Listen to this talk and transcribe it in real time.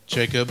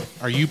Jacob,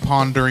 are you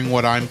pondering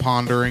what I'm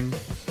pondering?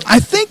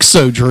 I think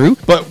so, Drew.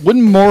 But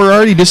wouldn't more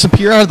already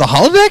disappear out of the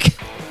holodeck?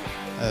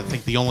 I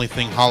think the only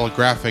thing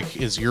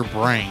holographic is your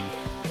brain.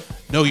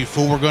 No, you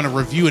fool, we're going to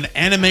review an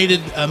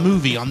animated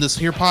movie on this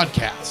here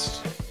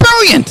podcast.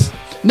 Brilliant!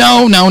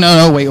 No,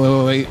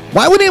 wait.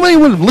 Why would anybody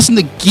want to listen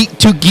to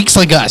two geeks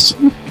like us?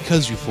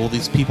 Because, you fool,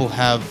 these people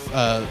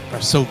are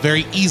so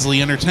very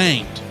easily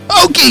entertained.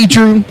 Okay,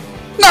 Drew.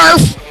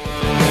 Narf!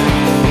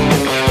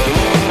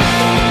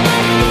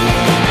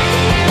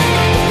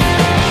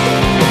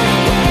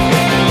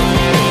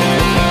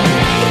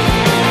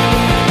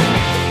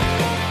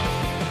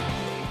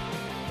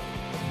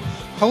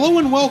 Hello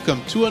and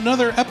welcome to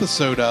another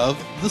episode of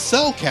The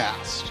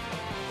Cellcast.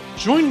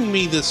 Joining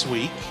me this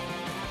week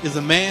is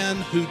a man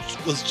who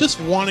was just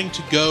wanting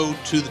to go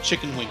to the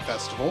Chicken Wing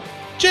Festival,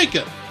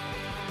 Jacob.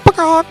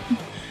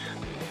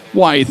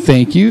 Why,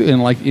 thank you,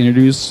 and I'd like to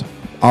introduce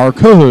our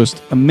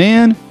co-host, a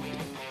man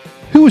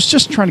who was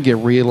just trying to get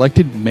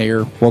re-elected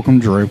mayor. Welcome,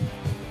 Drew.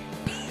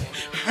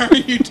 How are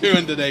you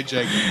doing today,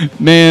 Jacob?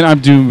 Man,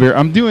 I'm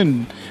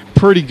doing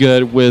pretty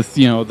good with,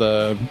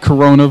 the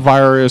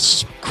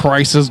coronavirus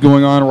crisis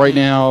going on right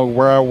now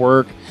where I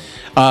work.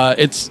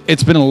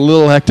 It's been a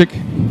little hectic,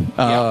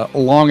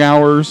 long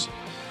hours,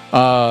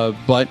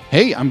 but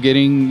hey, I'm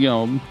getting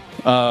a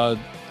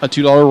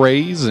 $2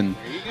 raise and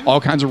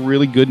all kinds of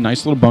really good,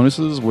 nice little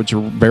bonuses, which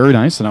are very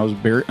nice, and I was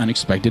very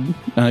unexpected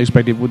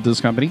with this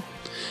company.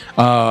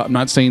 I'm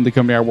not saying the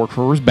company I work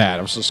for was bad.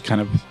 I was just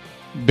kind of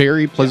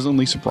very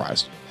pleasantly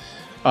surprised.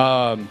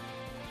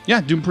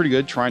 Doing pretty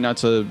good. Trying not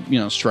to,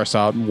 stress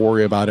out and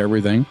worry about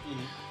everything,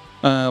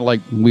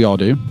 like we all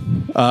do.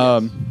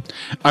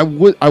 I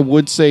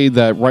would say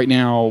that right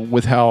now,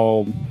 with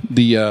how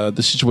the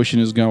situation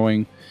is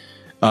going,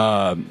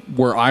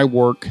 where I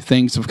work,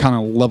 things have kind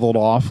of leveled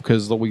off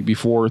because the week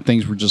before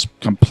things were just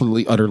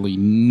completely, utterly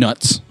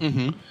nuts.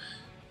 Mm-hmm.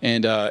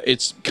 And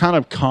it's kind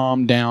of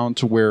calmed down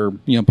to where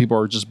people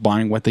are just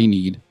buying what they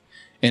need,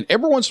 and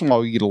every once in a while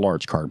we get a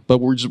large card, but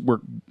we're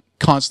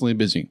constantly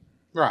busy.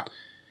 Right.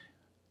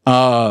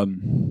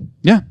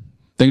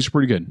 Things are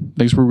pretty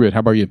good. How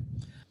about you?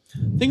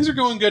 Things are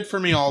going good for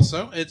me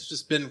also. It's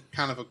just been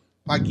kind of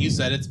like you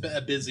said, it's been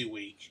a busy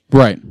week.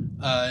 Right.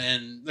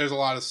 And there's a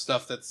lot of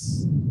stuff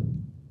that's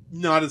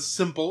not as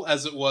simple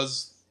as it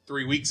was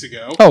 3 weeks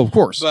ago. Oh, of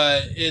course.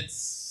 But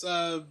it's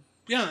we're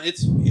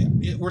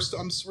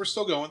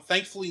still going.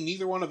 Thankfully,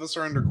 neither one of us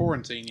are under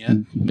quarantine yet.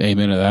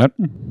 Amen to that.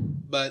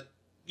 But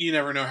you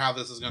never know how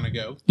this is going to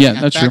go. Yeah,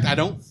 that's true. I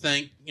don't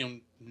think,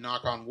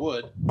 knock on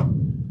wood,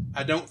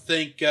 I don't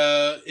think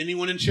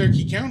anyone in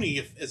Cherokee County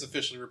is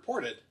officially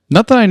reported.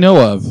 Not that I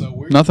know of.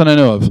 So Nothing I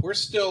know of. We're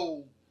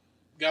still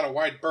got a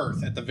wide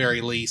berth at the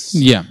very least.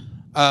 Yeah.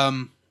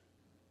 What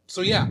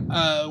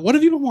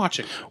have you been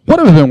watching? What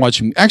have I been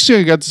watching? Actually,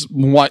 I got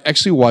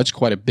to watch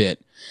quite a bit.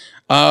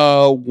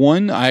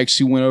 One, I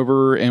actually went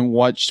over and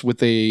watched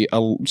with a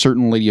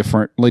certain lady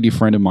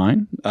friend of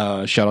mine.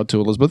 Shout out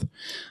to Elizabeth.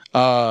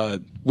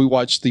 We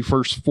watched the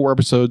first 4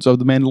 episodes of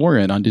The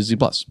Mandalorian on Disney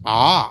Plus.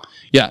 Ah,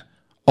 yeah.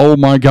 Oh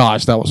my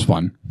gosh, that was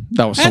fun.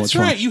 That was so much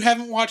fun. That's right. You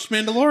haven't watched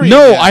Mandalorian.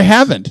 No, yet. I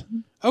haven't.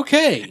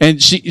 Okay. And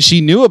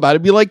she knew about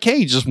it. Be like,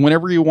 hey, just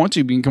whenever you want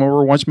to, you can come over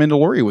and watch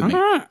Mandalorian with me.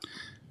 Right.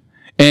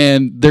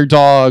 And their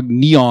dog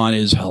Neon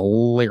is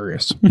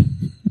hilarious.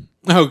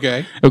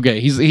 Okay.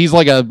 He's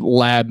like a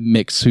lab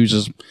mix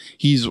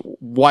he's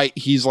white.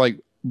 He's like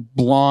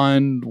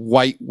blonde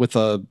white with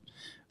a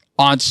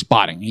odd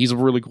spotting. He's a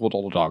really cool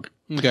little dog.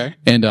 Okay.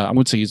 And I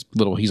wouldn't say he's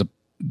little. He's a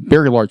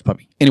very large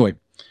puppy. Anyway,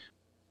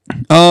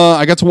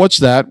 I got to watch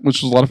that,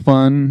 which was a lot of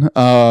fun.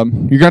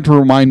 You got to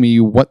remind me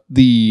what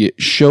the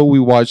show we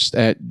watched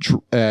at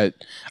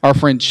our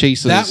friend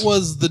Chase's. That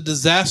was The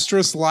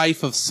Disastrous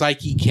Life of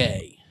Psyche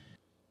K.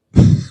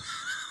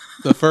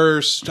 I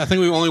think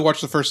we only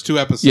watched the first 2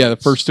 episodes. Yeah, the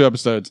first 2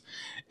 episodes.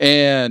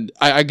 And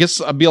I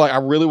guess I'd be like, I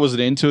really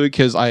wasn't into it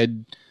because I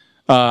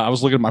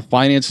was looking at my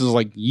finances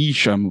like,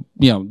 yeesh, I'm,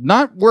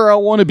 not where I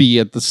want to be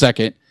at the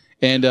second.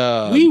 And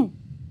I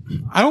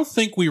don't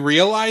think we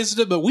realized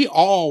it, but we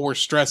all were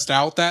stressed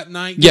out that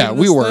night. Yeah,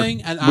 we were.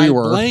 And I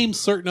blame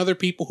certain other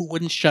people who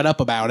wouldn't shut up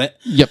about it.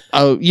 Yep.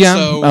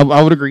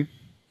 I would agree.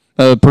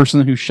 A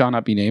person who shall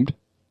not be named.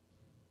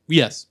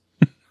 Yes.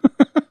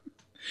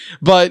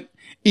 But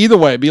either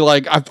way, be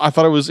like, I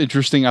thought it was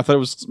interesting. I thought it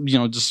was,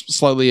 just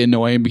slightly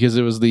annoying because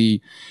it was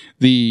the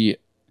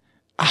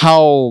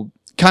how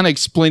kind of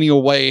explaining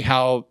away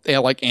how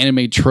like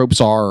anime tropes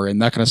are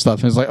and that kind of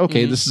stuff. And it's like,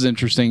 okay, This is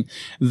interesting.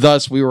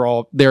 Thus, we were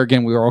all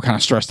kind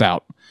of stressed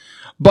out,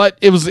 but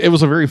it was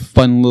a very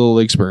fun little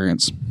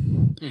experience.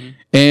 Mm-hmm.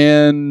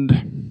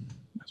 And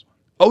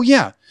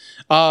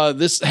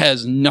this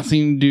has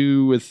nothing to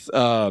do with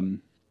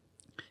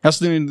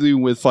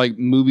like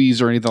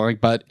movies or anything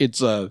like that.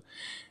 It's a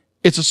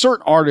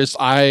certain artist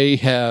I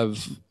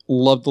have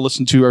loved to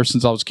listen to ever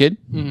since I was a kid.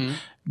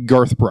 Mm-hmm.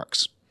 Garth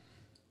Brooks.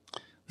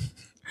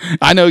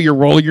 I know you're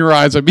rolling your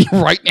eyes at me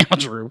right now,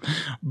 Drew,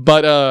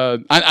 but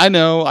I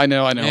know.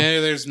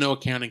 Yeah, there's no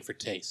accounting for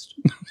taste.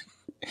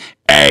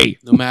 Hey.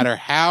 No matter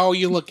how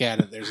you look at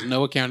it, there's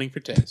no accounting for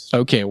taste.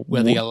 Okay.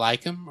 Whether you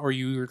like them or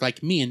you're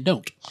like me and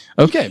don't.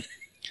 Okay.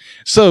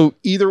 So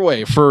either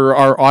way, for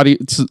our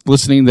audience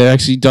listening that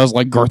actually does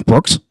like Garth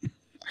Brooks.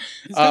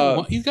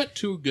 He's got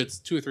two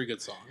or three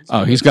good songs.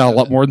 Oh, he's got a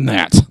lot more than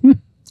that.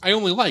 I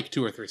only like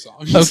 2 or 3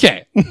 songs.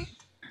 Okay.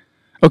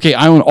 Okay,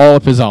 I own all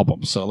of his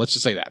albums, so let's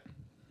just say that.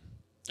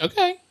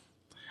 Okay.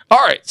 All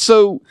right,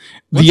 so...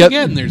 Once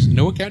again, there's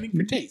no accounting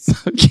for taste.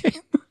 Okay.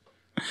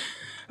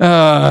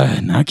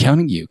 Not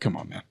counting you. Come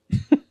on, man.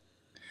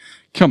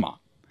 Come on.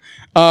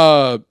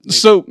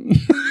 So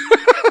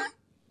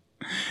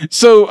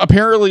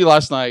apparently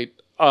last night,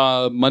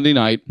 Monday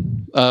night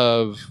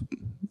of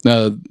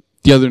the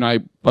other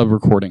night of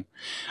recording,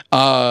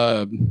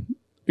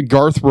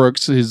 Garth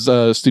Brooks, his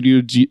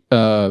Studio G,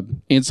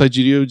 Inside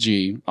Studio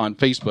G on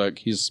Facebook,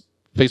 his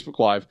Facebook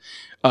Live,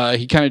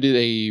 he kind of did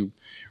a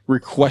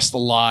request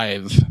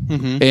live,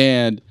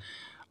 and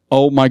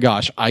oh my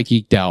gosh, I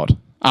geeked out.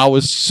 I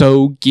was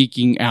so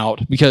geeking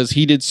out because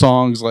he did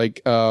songs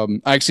like I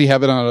actually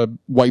have it on a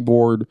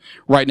whiteboard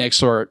right next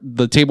to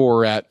the table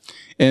we're at,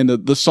 and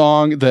the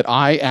song that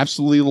I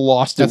absolutely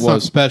lost that's it was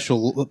not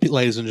special,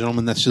 ladies and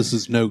gentlemen. That's just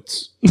his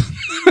notes.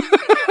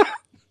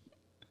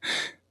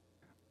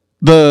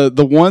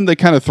 the one that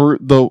kind of threw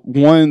the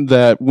one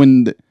that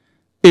when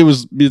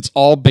it's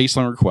all based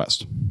on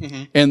request,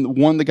 and the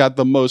one that got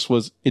the most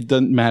was "It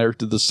Doesn't Matter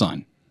to the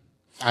Sun."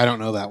 I don't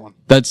know that one.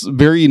 That's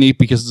very unique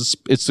because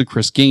it's the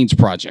Chris Gaines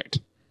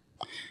project.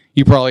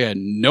 You probably had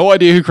no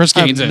idea who Chris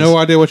Gaines is. No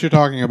idea what you're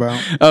talking about.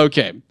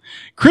 Okay.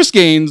 Chris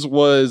Gaines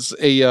was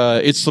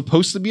it's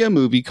supposed to be a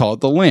movie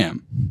called The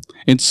Lamb.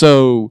 And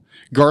so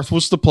Garth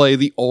was to play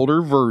the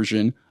older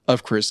version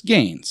of Chris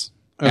Gaines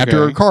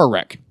after a car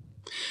wreck.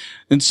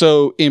 And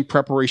so in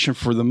preparation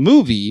for the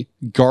movie,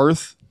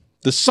 Garth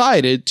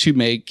decided to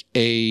make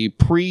a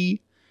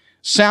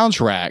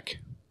pre-soundtrack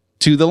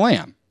to The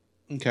Lamb.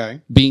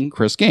 Okay. Being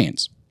Chris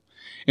Gaines.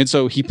 And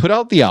so he put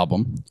out the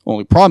album.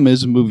 Only problem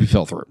is the movie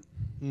fell through.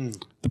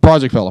 The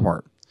project fell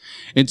apart.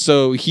 And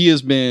so he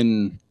has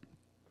been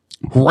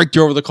raked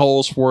over the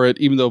coals for it,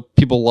 even though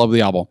people love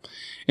the album.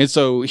 And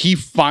so he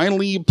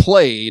finally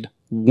played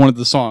one of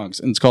the songs,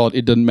 and it's called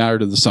It Doesn't Matter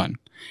to the Sun.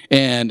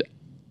 And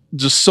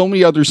just so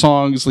many other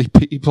songs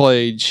he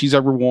played. She's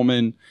Every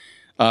Woman,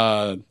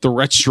 The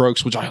Red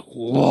Strokes, which I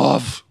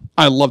love.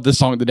 I love this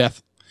song to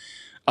death.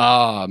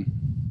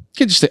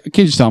 Can't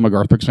you tell I'm a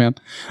Garth Brooks fan?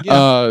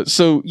 Yeah.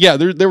 So yeah,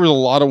 there was a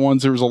lot of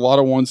ones. There was a lot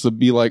of ones to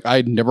be like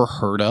I'd never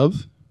heard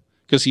of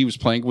because he was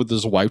playing with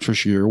his wife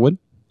Trisha Yearwood,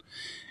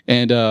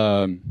 and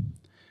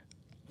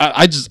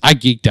I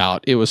geeked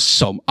out. It was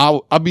so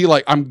I'll be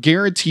like I'm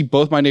guaranteed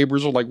both my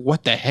neighbors are like,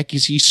 what the heck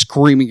is he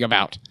screaming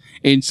about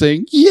and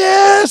saying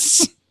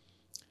yes.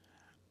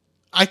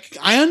 I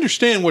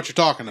understand what you're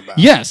talking about.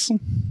 Yes,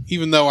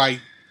 even though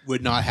I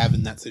would not have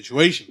in that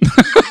situation.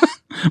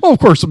 Well, of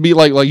course, it'd be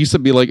like you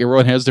said, be like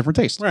everyone has different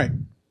tastes. Right.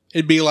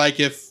 It'd be like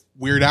if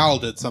Weird Al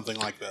did something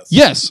like this.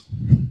 Yes.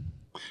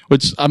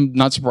 Which I'm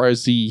not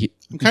surprised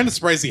I'm kind of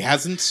surprised he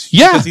hasn't.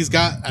 Yeah. Because he's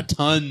got a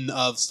ton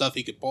of stuff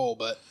he could pull,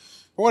 but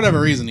for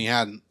whatever reason, he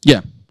hadn't.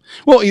 Yeah.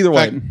 Well, either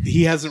way.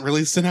 He hasn't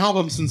released an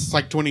album since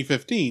like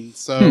 2015,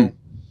 so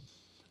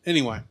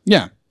anyway.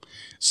 Yeah.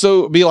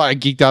 So, be like, I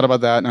geeked out about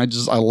that, and I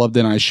loved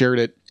it, and I shared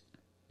it.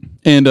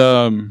 And,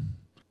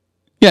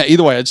 yeah,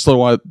 either way, I just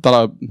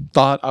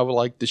thought I would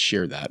like to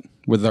share that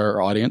with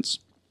our audience.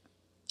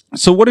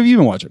 So what have you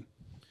been watching?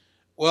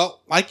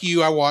 Well, like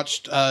you, I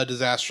watched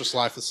Disastrous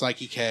Life of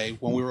Psyche K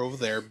when we were over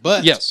there.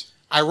 But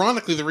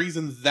ironically, the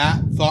reason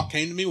that thought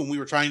came to me when we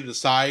were trying to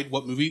decide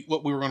what we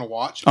were going to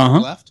watch when we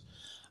left,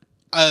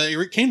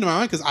 it came to my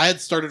mind because I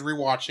had started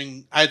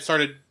rewatching. I had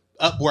started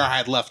up where I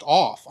had left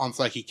off on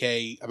Psyche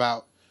K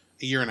about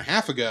a year and a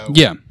half ago.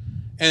 Yeah.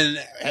 And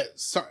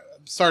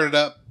started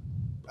up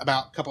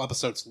about a couple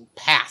episodes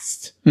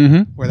past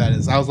where that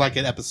is. I was like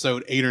at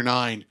episode 8 or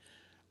 9.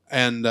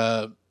 And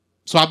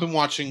so I've been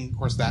watching, of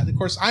course, that. And of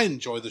course, I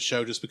enjoy the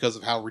show just because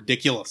of how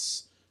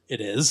ridiculous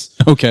it is.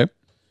 Okay.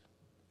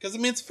 Because, I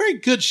mean, it's a very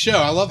good show.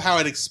 I love how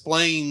it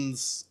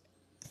explains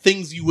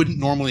things you wouldn't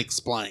normally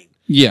explain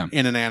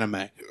in an anime.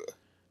 And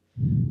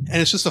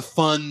it's just a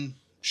fun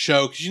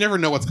show because you never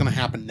know what's going to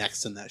happen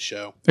next in that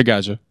show. I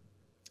gotcha.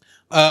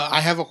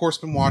 I have, of course,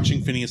 been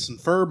watching Phineas and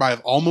Ferb. I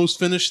have almost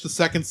finished the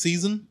 2nd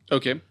season.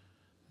 Okay.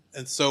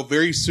 And so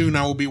very soon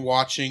I will be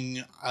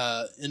watching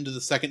Into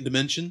the Second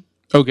Dimension.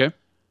 Okay.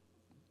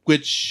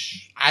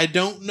 Which I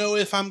don't know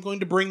if I'm going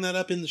to bring that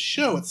up in the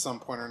show at some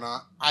point or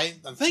not.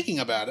 I'm thinking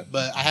about it,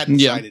 but I hadn't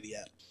decided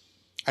yet.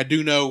 I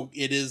do know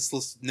it is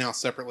listed now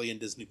separately in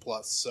Disney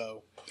Plus,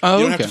 so you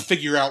don't have to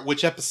figure out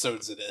which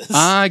episodes it is.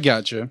 I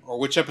gotcha. Or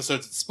which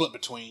episodes it's split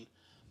between.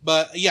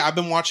 But yeah, I've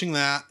been watching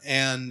that,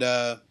 and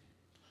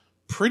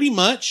pretty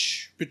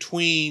much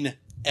between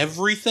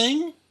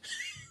everything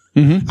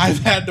I've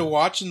had to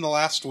watch in the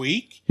last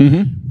week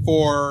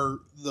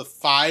for the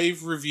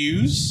 5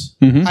 reviews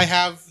I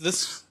have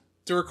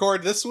to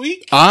record this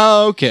week.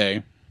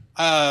 Okay.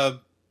 I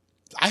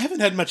haven't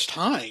had much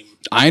time.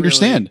 I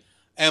understand.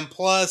 Really. And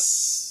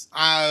plus,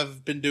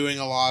 I've been doing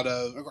a lot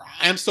of...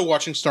 I'm still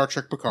watching Star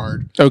Trek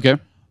Picard. Okay.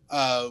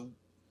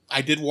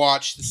 I did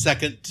watch the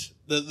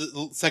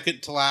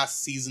second to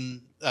last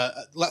season,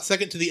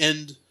 second to the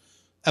end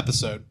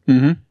episode.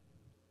 Mm-hmm.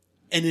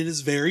 And it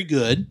is very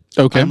good.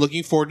 Okay. I'm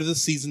looking forward to the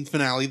season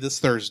finale this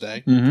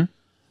Thursday. Mm-hmm.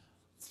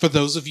 For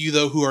those of you,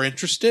 though, who are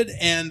interested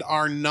and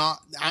are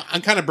not...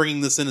 I'm kind of bringing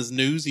this in as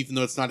news, even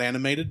though it's not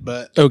animated,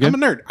 but I'm a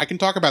nerd. I can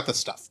talk about this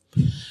stuff.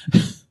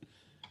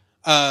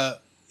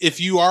 If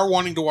you are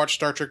wanting to watch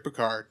Star Trek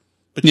Picard,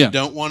 but you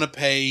don't want to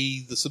pay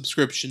the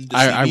subscription to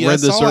CBS I read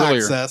this All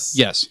earlier. Access,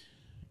 yes,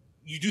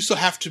 you do still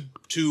have to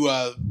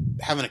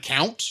have an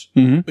account,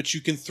 mm-hmm. but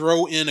you can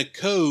throw in a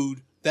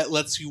code that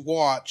lets you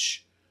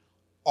watch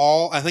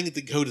all... I think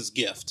the code is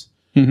GIFT.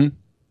 Mm-hmm.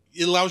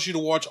 It allows you to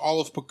watch all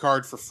of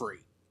Picard for free.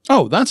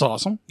 Oh, that's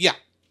awesome. Yeah.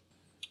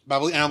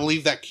 And I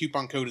believe that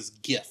coupon code is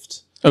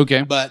GIFT.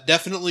 Okay. But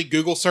definitely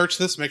Google search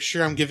this. Make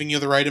sure I'm giving you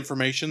the right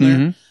information there.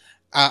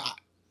 Mm-hmm.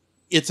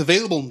 It's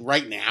available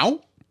right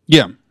now.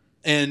 Yeah.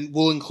 And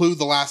we'll include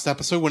the last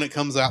episode when it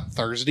comes out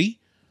Thursday.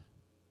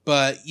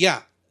 But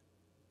yeah,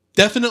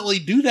 definitely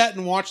do that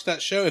and watch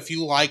that show if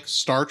you like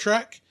Star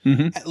Trek.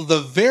 Mm-hmm. At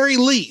the very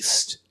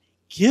least,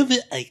 give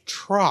it a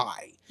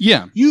try.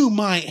 Yeah. You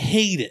might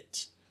hate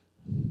it.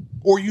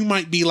 Or you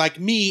might be like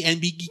me and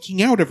be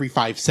geeking out every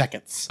 5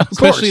 seconds.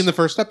 Especially in the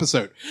first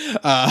episode.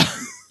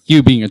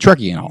 You being a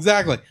Trekkie and all.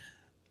 Exactly.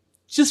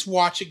 Just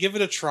watch it. Give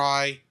it a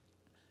try.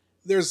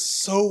 There's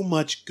so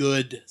much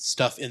good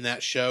stuff in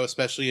that show,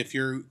 especially if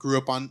you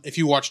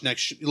watch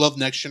love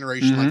Next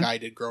Generation like I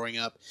did growing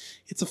up.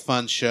 It's a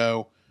fun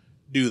show.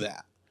 Do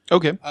that.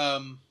 Okay.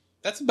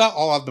 That's about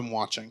all I've been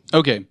watching.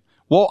 Okay.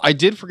 Well, I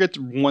did forget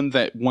one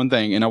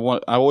thing, and I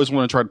always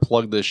want to try to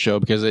plug this show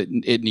because it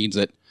needs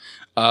it.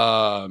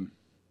 Tangled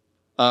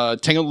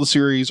the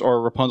series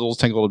or Rapunzel's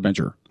Tangled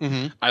Adventure.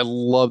 Mm-hmm. I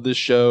love this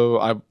show.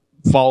 I've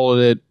followed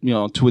it,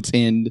 to its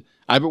end.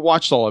 I haven't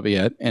watched all of it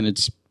yet, and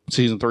it's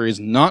season 3 is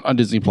not on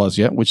Disney Plus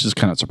yet, which is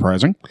kind of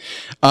surprising.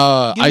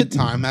 Give it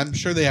time. I'm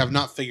sure they have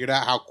not figured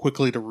out how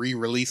quickly to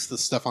re-release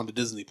this stuff onto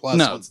Disney Plus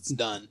once it's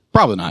done.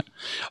 Probably not.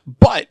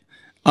 But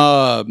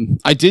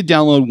I did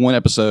download one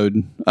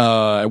episode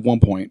at one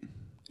point.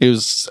 It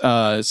was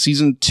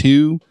season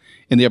 2,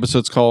 and the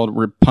episode's called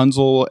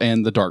Rapunzel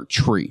and the Dark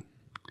Tree.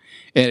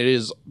 And it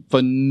is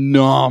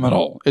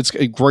phenomenal. It's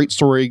a great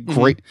story.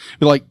 Great.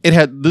 Mm-hmm. Like, it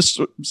had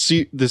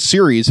the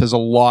series has a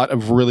lot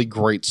of really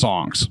great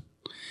songs.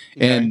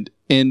 Okay.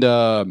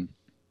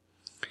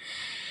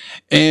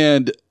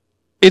 And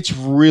it's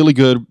really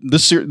good. The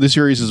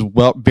series is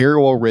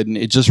very well written.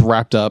 It just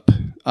wrapped up,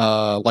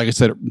 like I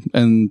said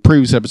in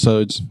previous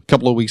episodes a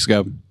couple of weeks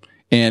ago,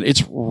 and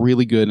it's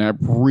really good. And I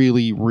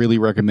really, really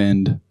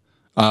recommend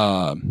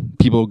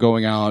people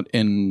going out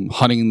and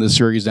hunting the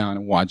series down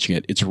and watching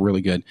it. It's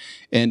really good.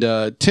 And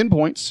 10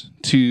 points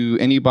to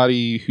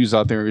anybody who's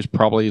out there who's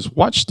probably has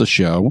watched the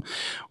show.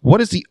 What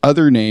is the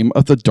other name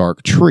of the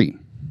Dark Tree?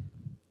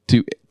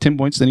 10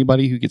 points to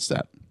anybody who gets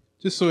that.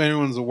 Just so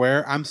everyone's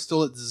aware, I'm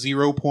still at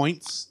 0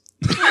 points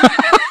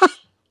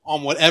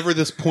on whatever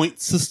this point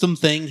system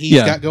thing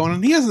he's got going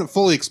on. He hasn't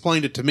fully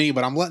explained it to me,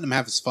 but I'm letting him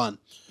have his fun.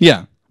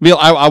 Yeah.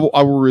 I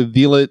will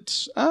reveal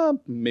it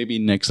maybe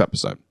next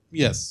episode.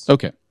 Yes.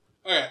 Okay.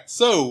 All right.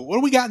 So, what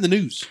do we got in the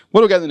news?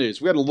 What do we got in the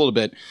news? We got a little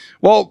bit.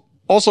 Well,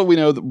 also we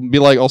know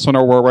that also in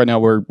our world right now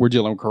we're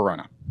dealing with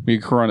Corona. The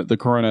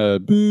Corona.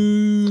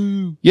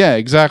 Boo. Yeah,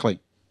 exactly.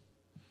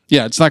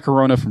 Yeah, it's not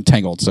Corona from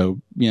Tangled, so,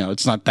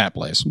 it's not that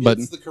place. But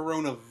it's the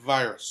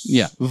coronavirus.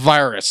 Yeah,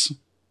 virus.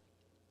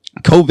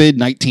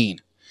 COVID-19.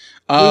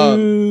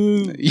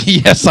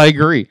 Yes, I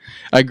agree.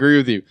 I agree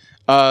with you.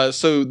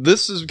 So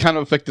this has kind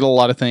of affected a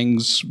lot of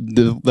things.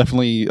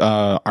 Definitely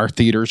our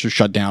theaters are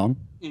shut down,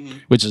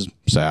 which is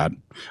sad.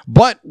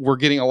 But we're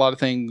getting a lot of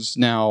things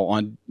now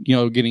on,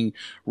 getting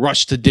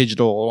rushed to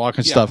digital, all that kind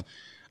of stuff.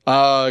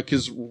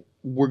 Because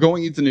we're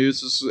going into the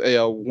news. This is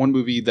one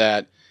movie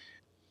that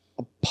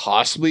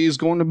possibly is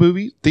going to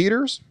movie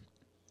theaters.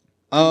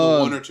 The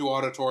 1 or 2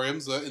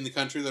 auditoriums in the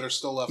country that are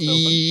still left open.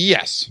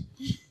 Yes.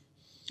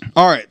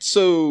 All right.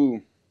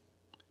 So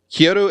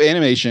Kyoto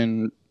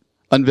Animation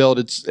unveiled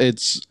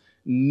its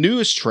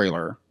newest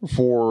trailer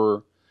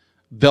for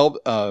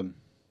Violet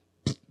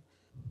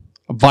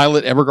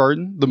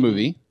Evergarden, the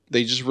movie.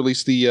 They just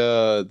released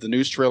the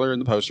newest trailer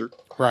and the poster.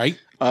 Right.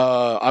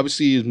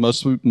 Obviously,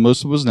 most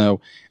of us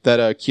know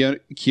that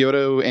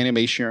Kyoto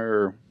Animation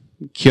or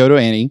Kyoto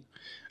Annie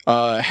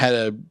had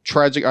a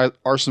tragic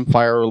arson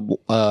fire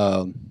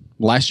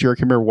last year. I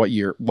can't remember what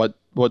year, what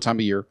time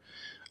of year,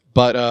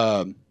 but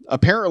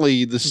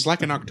apparently this is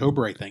like in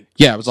October, I think.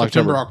 Yeah, it was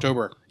September,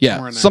 October.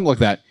 Yeah, something like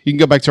that. You can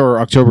go back to our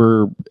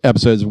October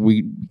episodes.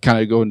 We kind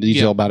of go into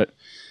detail about it.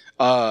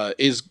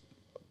 Is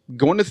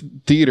going to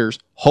theaters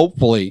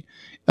hopefully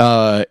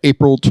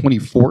April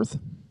 24th.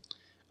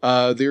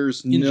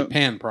 There's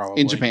Japan probably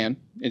in Japan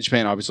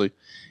obviously.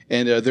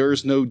 And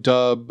there's no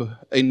dub,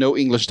 no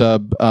English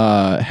dub.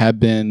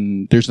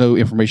 There's no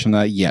information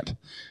on that yet.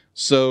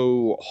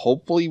 So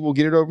hopefully we'll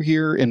get it over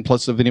here. And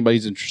plus, if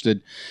anybody's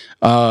interested,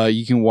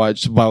 you can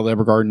watch Violet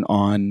Evergarden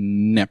on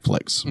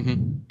Netflix.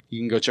 Mm-hmm. You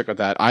can go check out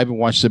that. I haven't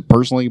watched it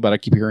personally, but I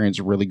keep hearing it's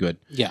really good.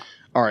 Yeah.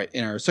 All right.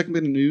 In our second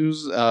bit of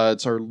news,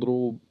 it's our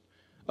little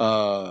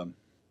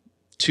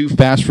Too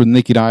Fast for the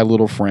Naked Eye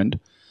little friend.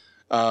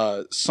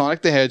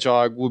 Sonic the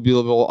Hedgehog will be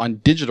available on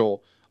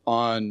digital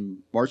on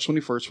March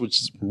 21st,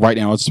 which is right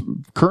now. It's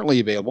currently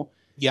available.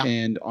 Yeah.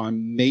 And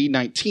on May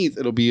 19th,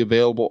 it'll be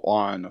available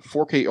on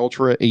 4K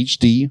Ultra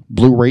HD,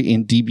 Blu-ray,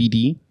 and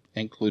DVD,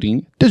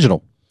 including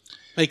digital.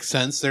 Makes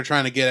sense. They're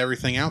trying to get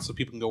everything out so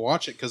people can go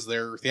watch it because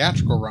their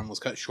theatrical run was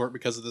cut short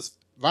because of this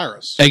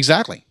virus.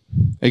 Exactly.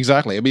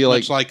 It'd be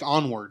Much like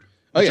Onward,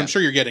 which I'm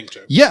sure you're getting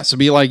to. Yes, it'd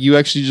be like you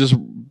actually just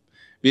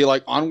be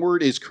like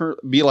Onward is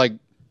like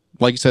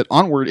you said,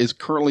 Onward is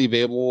currently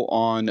available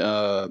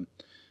on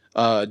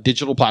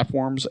digital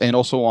platforms and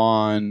also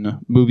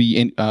on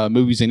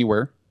Movies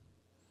Anywhere.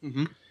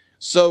 Mm-hmm.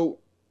 So,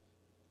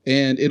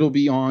 and it'll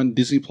be on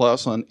Disney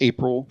Plus on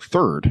April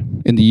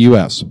 3rd in the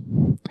U.S.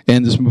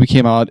 And this movie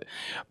came out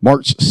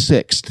March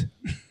 6th.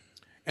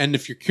 And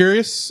if you're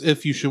curious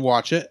if you should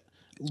watch it,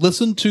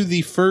 listen to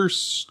the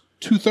first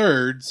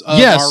 2/3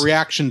 of our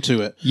reaction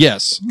to it.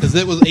 Yes. Because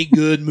it was a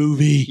good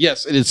movie.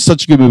 Yes, it is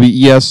such a good movie.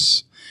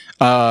 Yes.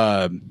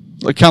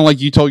 Kind of like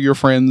you told your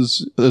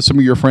friends, some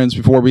of your friends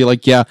before, be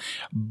like, yeah,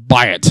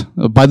 buy it.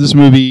 Buy this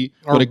movie.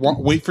 Or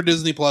wait for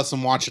Disney Plus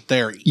and watch it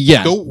there.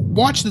 Yeah. Go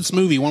watch this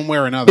movie one way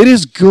or another. It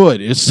is good.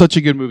 It's such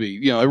a good movie.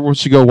 You know, everyone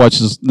should go watch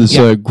this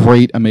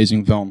great,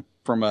 amazing film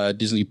from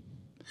Disney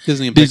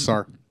and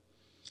Pixar.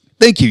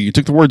 Thank you. You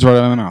took the words right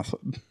out of my mouth.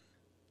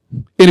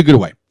 In a good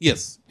way.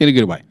 Yes. In a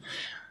good way.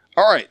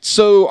 All right.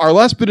 So our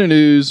last bit of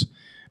news,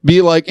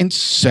 and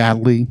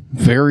sadly,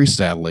 very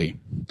sadly,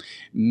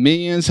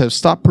 Minions have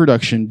stopped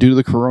production due to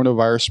the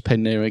coronavirus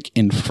pandemic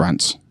in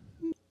France.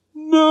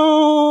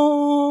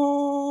 No.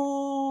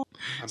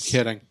 I'm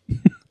kidding.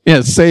 Yeah,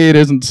 say it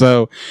isn't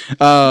so.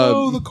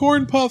 No, the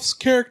Corn Puffs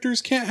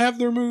characters can't have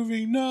their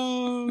movie.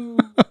 No.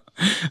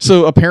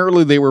 So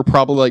apparently they were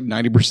probably like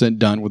 90%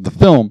 done with the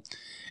film.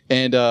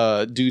 And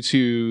due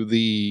to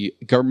the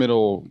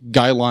governmental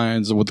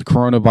guidelines with the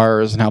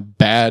coronavirus and how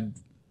bad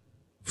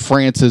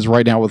France is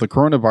right now with the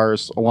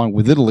coronavirus, along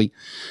with Italy,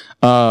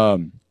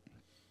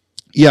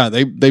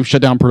 they've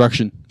shut down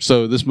production.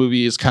 So this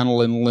movie is kind of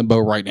in limbo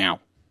right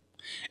now.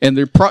 And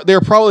there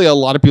are probably a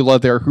lot of people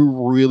out there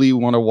who really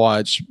want to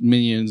watch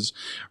Minions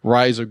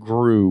Rise of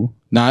Gru,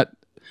 not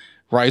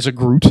Rise of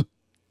Groot.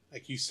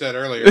 Like you said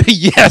earlier.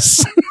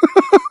 Yes.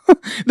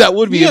 That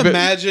would be. Can you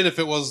imagine if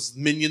it was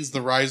Minions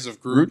The Rise of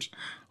Groot?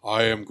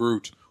 I am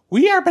Groot.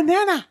 We are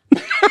banana.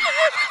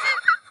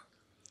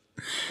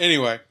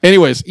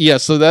 Anyways, yeah,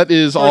 so that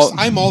is all.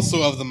 I'm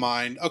also of the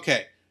mind,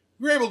 okay,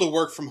 you're able to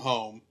work from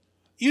home.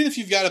 Even if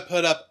you've got to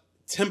put up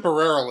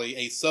temporarily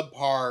a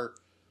subpar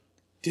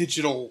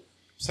digital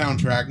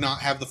soundtrack, not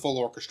have the full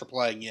orchestra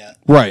playing yet.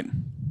 Right.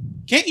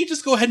 Can't you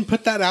just go ahead and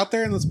put that out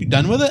there and let's be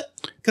done with it?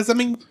 Because,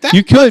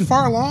 you could.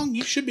 Far along,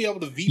 you should be able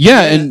to VPN.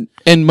 Yeah,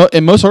 and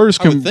most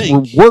artists can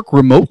work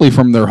remotely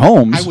from their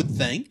homes. I would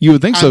think. You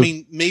would think so.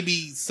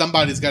 Maybe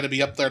somebody's got to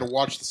be up there to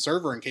watch the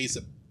server in case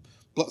it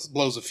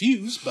blows a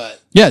fuse,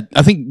 but... Yeah,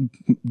 I think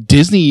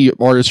Disney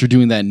artists are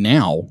doing that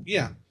now.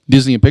 Yeah.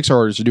 Disney and Pixar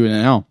artists are doing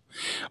it now.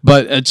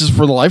 But just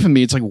for the life of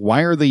me, it's like,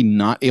 why are they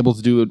not able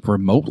to do it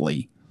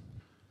remotely?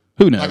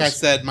 Who knows? Like I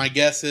said, my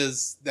guess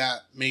is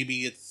that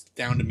maybe it's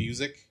down to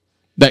music.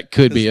 That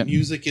could be it.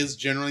 Music is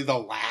generally the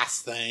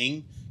last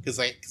thing because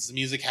the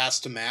music has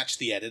to match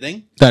the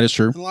editing. That is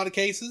true. In a lot of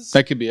cases.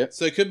 That could be it.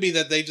 So it could be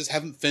that they just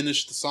haven't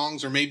finished the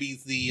songs, or maybe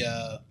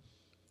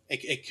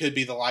it could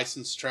be the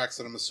licensed tracks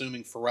that I'm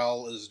assuming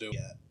Pharrell is doing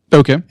yet.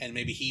 Okay. And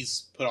maybe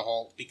he's put a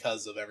halt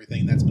because of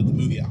everything. That's put the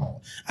movie at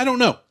halt. I don't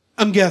know.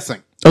 I'm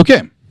guessing.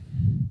 Okay.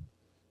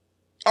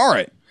 All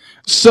right.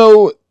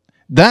 So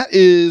that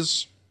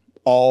is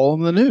all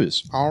in the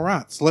news. All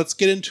right. So let's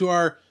get into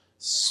our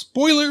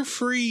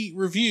spoiler-free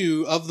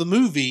review of the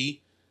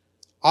movie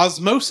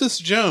Osmosis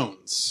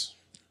Jones.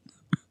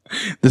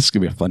 This is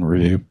going to be a fun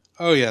review.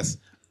 Oh, yes.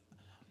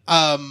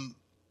 I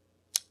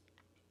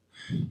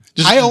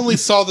only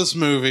saw this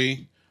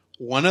movie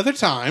one other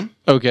time.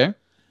 Okay.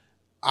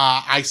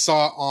 I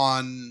saw it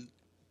on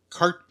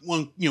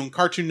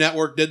Cartoon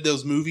Network did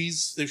those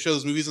movies. They show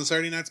those movies on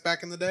Saturday nights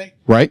back in the day.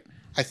 Right.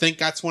 I think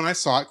that's when I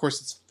saw it. Of course,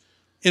 it's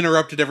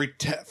interrupted every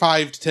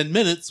 5 to 10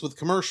 minutes with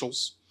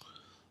commercials.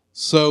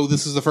 So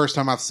this is the first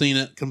time I've seen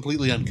it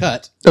completely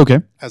uncut. Okay.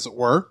 As it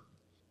were.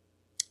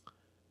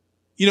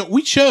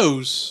 We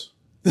chose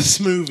this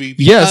movie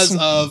because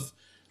of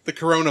the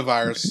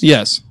coronavirus.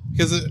 Yes.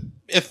 Because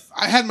if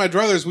I had my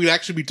druthers, we'd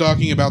actually be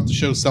talking about the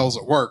show Cells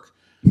at Work.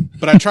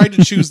 But I tried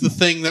to choose the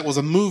thing that was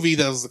a movie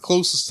that was the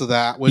closest to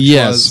that, which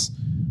was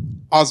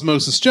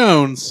Osmosis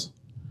Jones.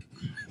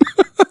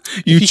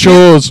 You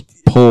chose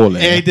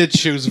poorly. I did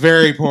choose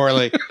very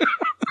poorly.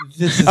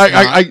 This is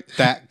not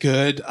that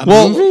good a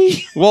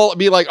movie. Well,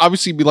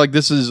 obviously,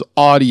 this is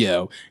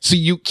audio, so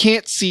you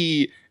can't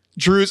see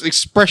Drew's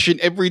expression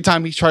every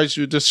time he tries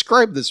to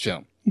describe this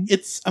film.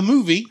 it's a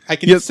movie. I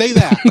can say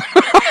that.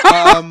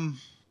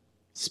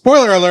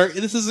 Spoiler alert,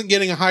 this isn't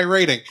getting a high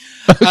rating.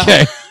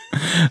 Okay.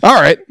 All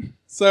right.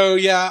 So,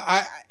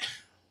 yeah,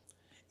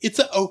 it's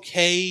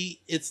okay.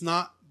 It's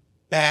not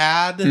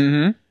bad.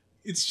 Mm-hmm.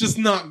 It's just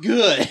not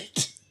good.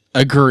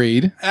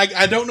 Agreed.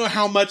 I don't know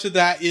how much of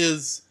that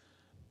is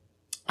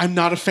I'm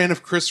not a fan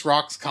of Chris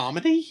Rock's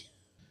comedy.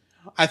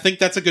 I think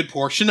that's a good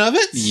portion of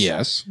it.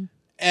 Yes.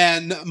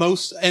 And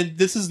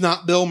this is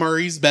not Bill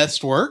Murray's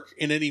best work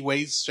in any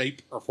way,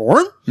 shape, or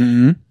form.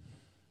 Mm-hmm.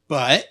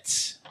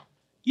 But,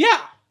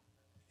 yeah,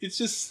 it's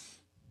just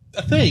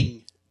a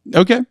thing.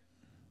 Okay.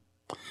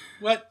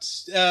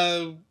 What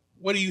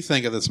do you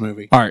think of this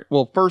movie? All right.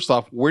 Well, first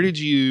off, where did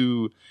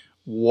you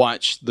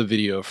watch the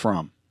video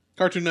from?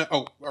 Cartoon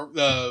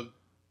for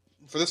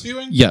this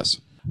viewing? Yes.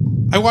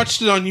 I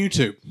watched it on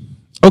YouTube.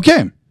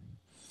 Okay.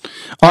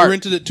 I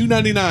rented it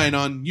 $2.99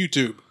 on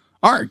YouTube.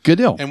 All right, good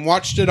deal. And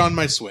watched it on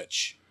my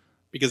Switch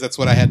because that's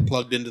what I had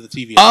plugged into the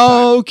TV.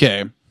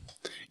 Okay.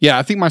 Yeah,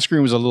 I think my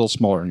screen was a little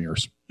smaller than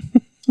yours.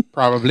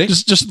 Probably.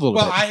 just a little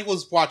bit. Well, I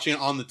was watching it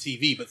on the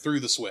TV, but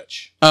through the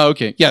Switch. Oh,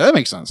 okay. Yeah, that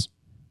makes sense.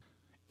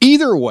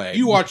 Either way.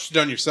 You watched it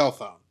on your cell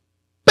phone.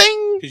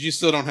 Bing! Because you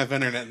still don't have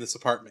internet in this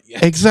apartment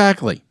yet.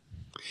 Exactly.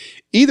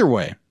 Either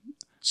way.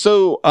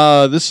 So,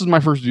 this is my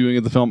first viewing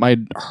of the film.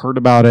 I'd heard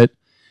about it.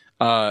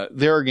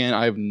 There again,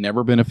 I've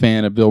never been a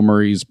fan of Bill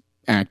Murray's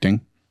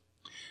acting.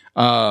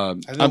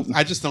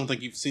 I just don't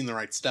think you've seen the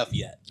right stuff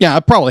yet. Yeah,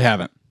 I probably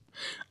haven't.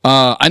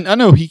 I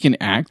know he can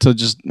act, I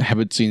just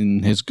haven't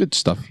seen his good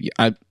stuff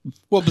yet.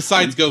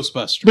 Besides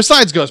Ghostbusters.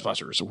 Besides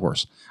Ghostbusters, of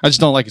course. I just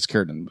don't like his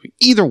character in the movie.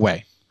 Either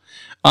way.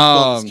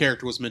 His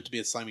character was meant to be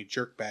a slimy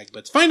jerkbag.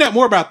 But to find out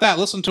more about that,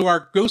 listen to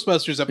our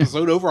Ghostbusters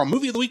episode over on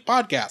Movie of the Week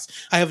podcast.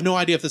 I have no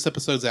idea if this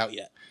episode's out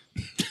yet.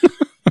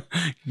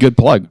 Good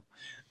plug.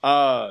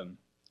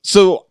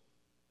 So,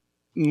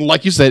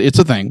 like you said, it's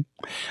a thing.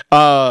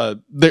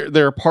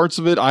 There are parts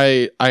of it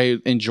I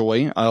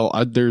enjoy.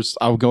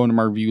 I'll go into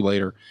my review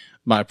later,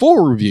 my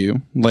full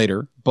review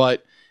later.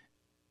 But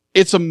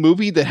it's a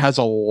movie that has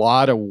a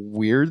lot of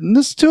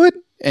weirdness to it,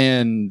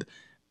 and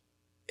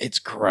it's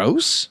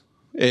gross.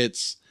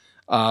 It's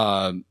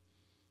I'll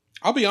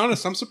be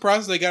honest. I'm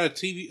surprised they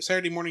got a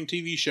Saturday morning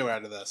TV show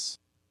out of this.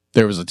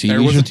 There was a TV show?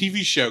 There was a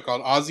TV show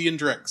called Ozzy and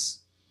Drix.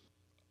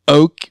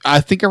 Okay,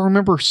 I think I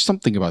remember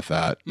something about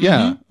that. Mm-hmm.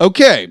 Yeah.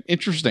 Okay.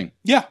 Interesting.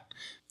 Yeah.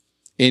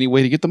 Any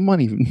way to get the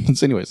money?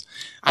 Anyways,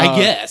 I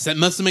guess that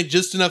must have made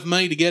just enough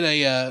money to get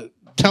a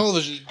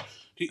television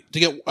to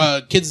get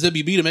Kids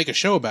WB to make a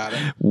show about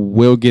it.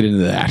 We'll get into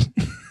that.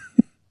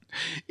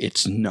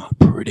 It's not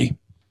pretty.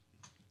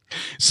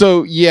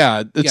 So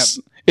yeah,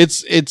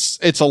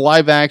 it's a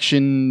live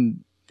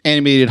action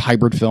animated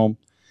hybrid film,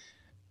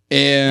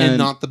 and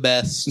not the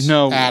best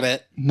at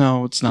it.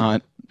 No, it's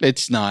not.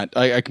 It's not.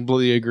 I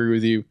completely agree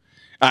with you.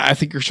 I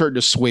think you're starting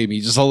to sway me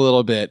just a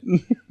little bit,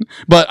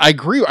 but I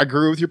agree. I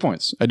agree with your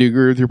points. I do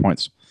agree with your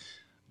points.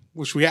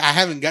 I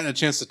haven't gotten a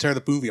chance to tear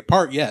the movie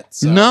apart yet.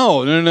 So.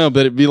 No.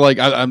 But it'd be like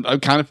I'm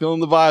kind of feeling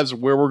the vibes of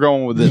where we're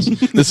going with this.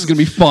 This is gonna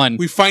be fun.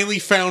 We finally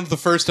found the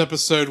first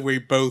episode we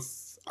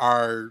both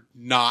are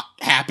not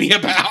happy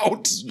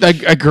about.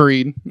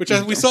 Agreed. Which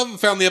we still haven't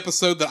found the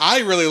episode that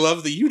I really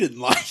love that you didn't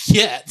like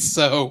yet.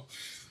 So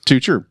too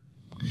true.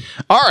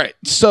 All right,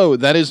 so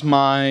that is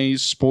my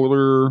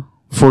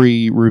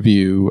spoiler-free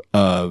review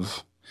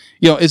of,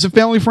 is it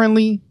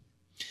family-friendly?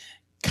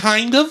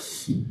 Kind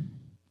of.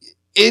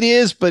 It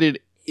is, but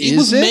it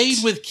was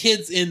made with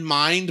kids in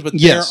mind, but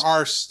there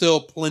are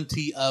still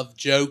plenty of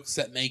jokes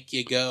that make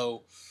you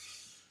go,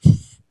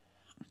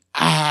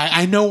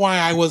 I know why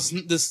I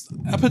wasn't this.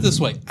 I'll put it this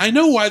way. I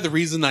know why the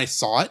reason I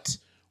saw it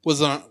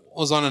was on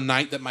a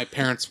night that my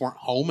parents weren't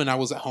home and I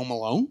was at home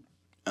alone.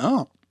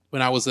 Oh.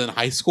 When I was in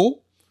high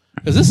school.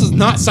 Because this is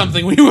not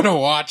something we would have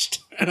watched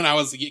when I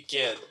was a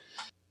kid.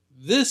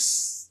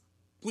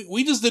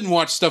 We just didn't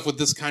watch stuff with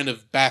this kind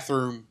of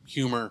bathroom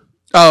humor.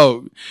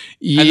 Oh,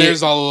 yeah. And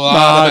there's a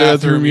lot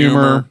of bathroom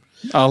humor.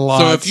 A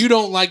lot. So if you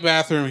don't like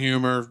bathroom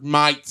humor,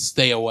 might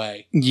stay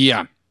away.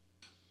 Yeah.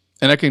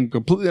 And I can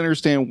completely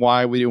understand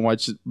why we didn't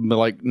watch it.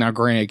 But now,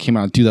 granted, it came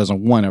out in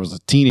 2001. I was a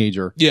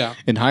teenager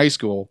in high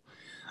school.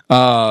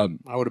 I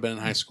would have been in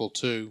high school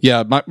too.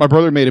 Yeah, my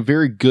brother made a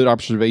very good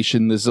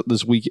observation this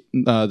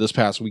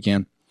past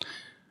weekend.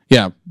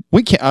 Yeah,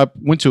 I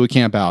went to a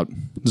camp out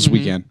this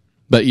weekend,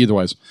 but either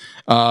ways,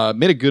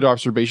 made a good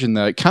observation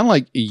that kind of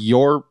like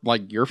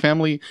your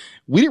family,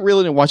 we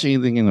didn't watch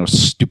anything that was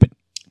stupid.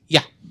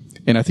 Yeah,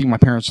 and I think my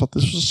parents thought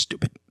this was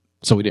stupid,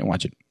 so we didn't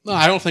watch it. No,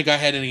 I don't think I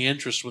had any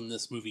interest when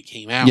this movie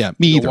came out. Yeah,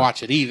 me either. To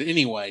watch it either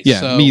anyway.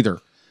 Yeah, me either.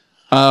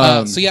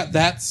 So yeah,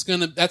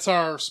 that's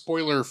our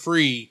spoiler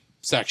free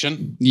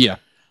section. Yeah.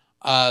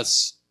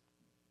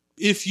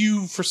 If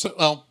you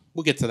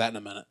we'll get to that in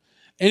a minute.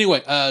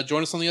 Anyway,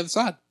 join us on the other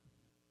side.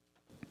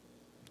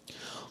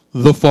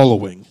 The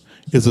following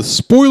is a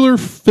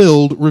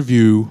spoiler-filled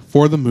review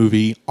for the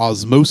movie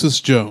Osmosis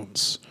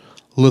Jones.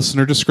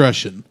 Listener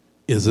discretion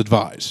is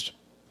advised.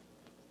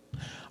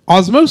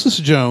 Osmosis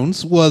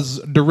Jones was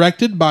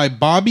directed by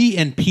Bobby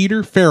and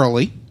Peter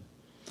Farrelly.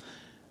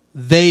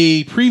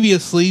 They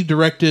previously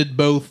directed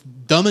both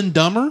Dumb and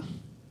Dumber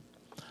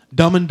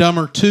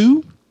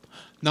 2,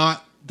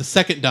 not the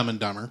second Dumb and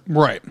Dumber,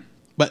 Right.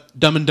 but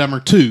Dumb and Dumber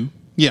 2,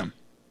 Yeah.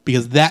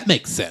 because that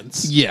makes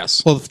sense.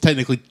 Yes. Well,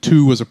 technically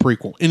 2 was a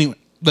prequel. Anyway,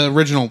 the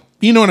original,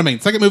 you know what I mean.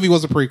 Second movie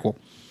was a prequel.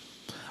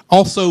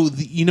 Also,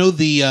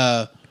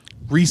 the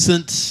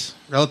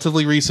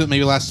relatively recent,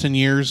 maybe last 10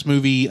 years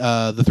movie,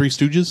 The Three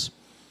Stooges?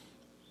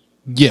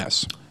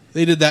 Yes.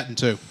 They did that in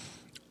 2.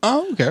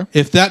 Oh, okay.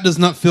 If that does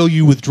not fill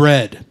you with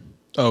dread.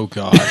 Oh,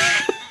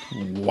 gosh.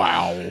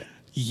 Wow.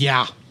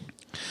 Yeah.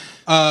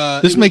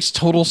 This makes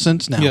total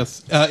sense now.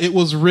 Yes. It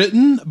was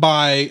written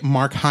by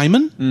Mark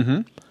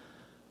Hyman.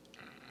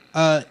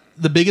 Mm-hmm.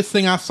 The biggest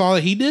thing I saw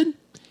that he did,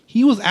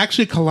 he was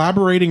actually a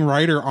collaborating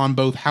writer on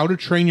both How to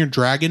Train Your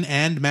Dragon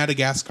and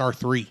Madagascar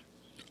 3.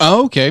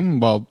 Oh, okay.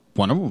 Well,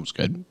 one of them was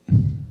good.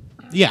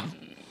 Yeah.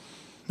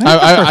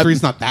 Madagascar 3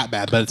 is not that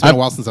bad, but it's been a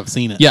while since I've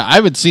seen it. Yeah, I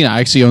haven't seen it. I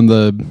actually own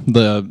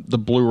the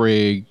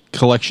Blu-ray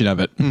collection of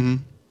it. Mm-hmm.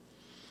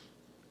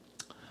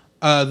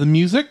 The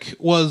music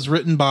was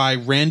written by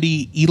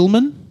Randy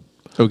Edelman,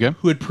 Okay.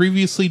 who had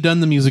previously done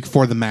the music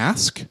for The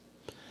Mask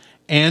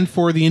and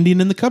for The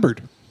Indian in the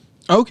Cupboard.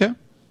 Okay.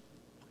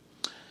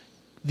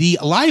 The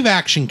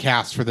live-action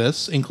cast for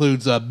this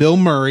includes Bill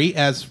Murray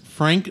as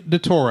Frank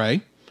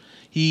DeTore.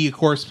 He, of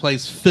course,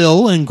 plays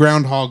Phil in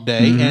Groundhog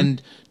Day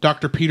and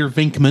Dr. Peter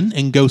Venkman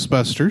in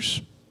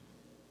Ghostbusters.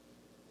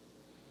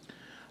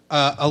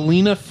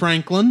 Alina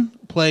Franklin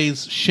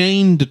plays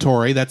Shane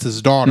DeTore. That's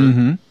his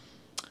daughter.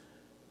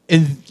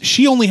 And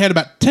she only had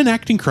about 10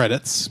 acting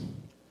credits.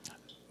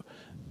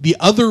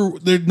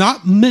 There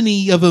not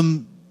many of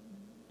them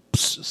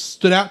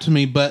stood out to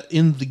me, but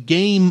in the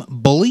game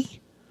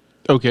Bully,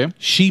 Okay.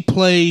 she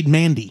played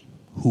Mandy,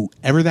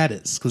 whoever that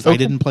is, because I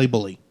didn't play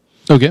Bully.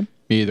 Okay.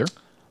 Me either.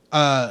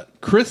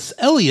 Chris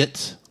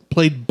Elliott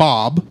played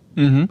Bob.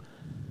 And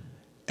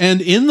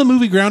in the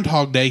movie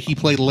Groundhog Day, he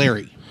played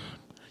Larry.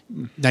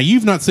 Now,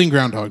 you've not seen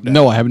Groundhog Day.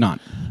 No, I have not.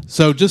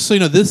 So just so you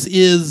know, this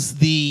is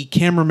the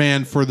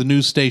cameraman for the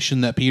news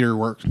station that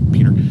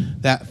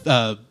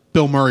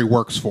Bill Murray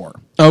works for.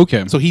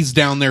 Okay. So he's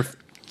down there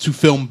to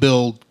film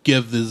Bill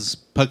give his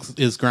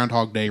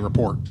Groundhog Day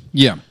report.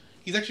 Yeah.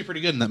 He's actually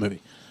pretty good in that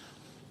movie.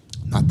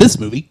 Not this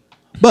movie,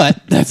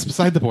 but that's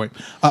beside the point.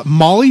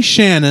 Molly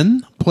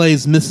Shannon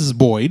plays Mrs.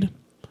 Boyd,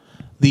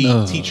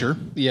 the teacher.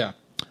 Yeah.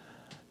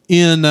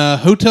 In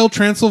Hotel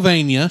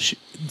Transylvania,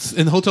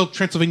 in the Hotel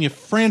Transylvania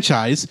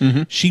franchise,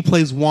 she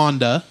plays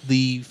Wanda,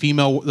 the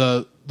female,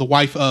 the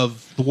wife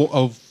of the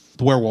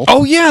werewolf.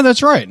 Oh, yeah,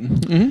 that's right.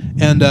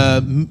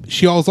 And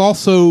she has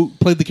also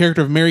played the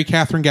character of Mary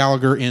Catherine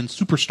Gallagher in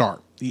Superstar,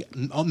 the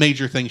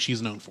major thing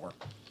she's known for.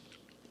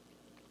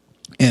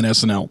 And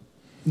SNL.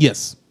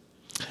 Yes.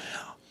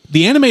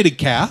 The animated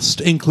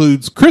cast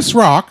includes Chris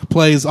Rock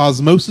plays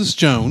Osmosis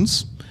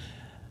Jones.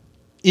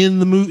 In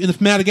the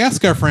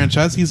Madagascar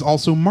franchise, he's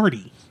also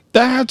Marty.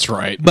 That's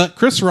right. But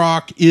Chris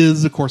Rock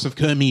is, of course, a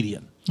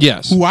comedian.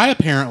 Yes. Who I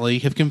apparently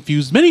have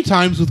confused many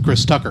times with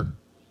Chris Tucker.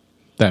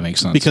 That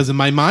makes sense. Because in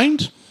my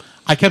mind,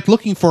 I kept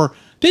looking for,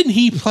 didn't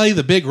he play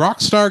the big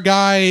rock star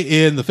guy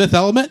in The Fifth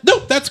Element?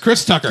 Nope, that's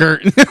Chris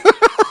Tucker.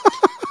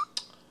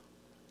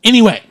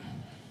 Anyway.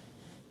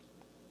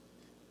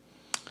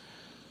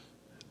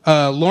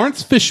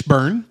 Lawrence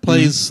Fishburne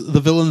plays the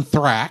villain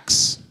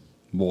Thrax.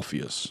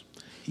 Morpheus.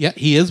 Yeah,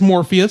 he is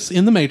Morpheus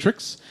in The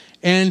Matrix.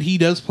 And he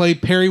does play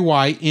Perry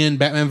White in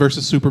Batman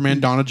vs. Superman,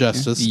 Dawn of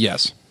Justice.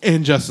 Yes.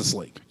 And Justice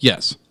League.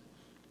 Yes.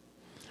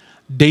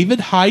 David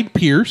Hyde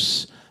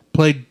Pierce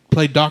plays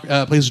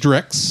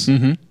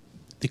Drix,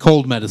 the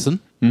cold medicine.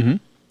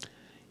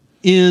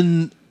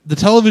 In the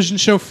television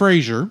show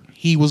Frasier,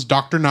 he was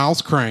Dr.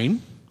 Niles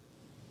Crane.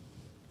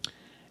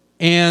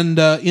 And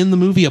in the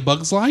movie A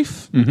Bug's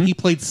Life, he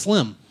played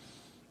Slim.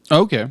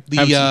 Okay.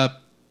 The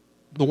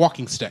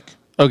walking stick.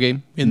 Okay.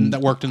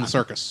 That worked in the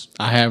circus.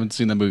 I haven't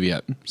seen the movie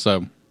yet.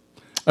 So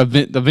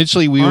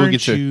eventually we will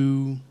get to... Aren't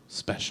you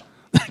special?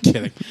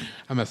 Kidding.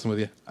 I'm messing with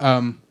you.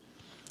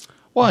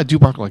 Well, I do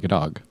bark like a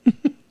dog.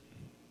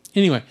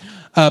 Anyway,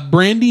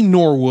 Brandy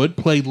Norwood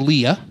played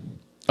Leah.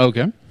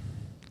 Okay.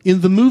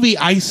 In the movie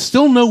I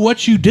Still Know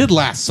What You Did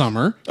Last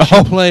Summer,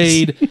 she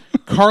played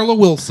Carla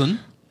Wilson.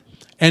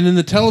 And in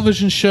the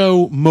television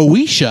show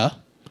Moesha,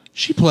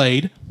 she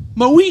played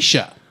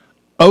Moesha.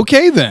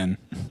 Okay, then.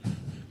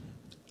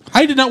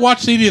 I did not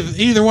watch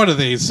either one of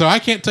these, so I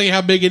can't tell you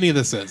how big any of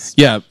this is.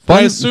 Yeah.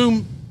 But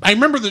I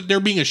remember that there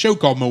being a show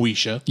called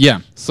Moesha.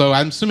 Yeah. So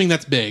I'm assuming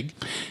that's big.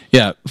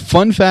 Yeah.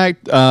 Fun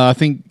fact, I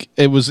think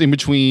it was in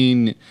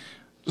between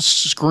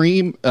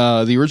Scream,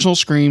 the original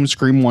Scream,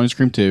 Scream 1,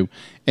 Scream 2,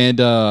 and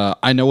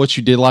I Know What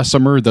You Did Last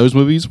Summer. Those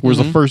movies were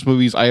the first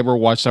movies I ever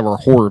watched that were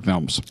horror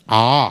films.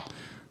 Ah.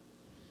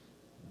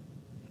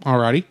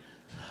 Alrighty.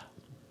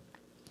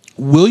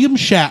 William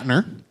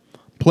Shatner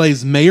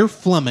plays Mayor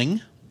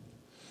Fleming.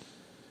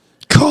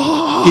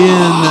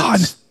 God!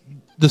 In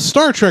the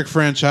Star Trek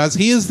franchise,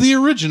 he is the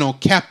original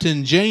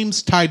Captain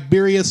James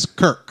Tiberius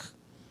Kirk.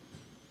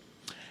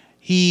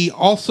 He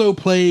also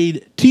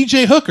played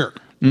T.J. Hooker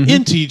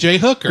in T.J.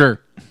 Hooker.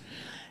 Sure.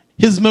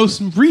 His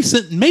most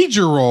recent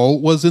major role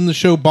was in the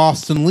show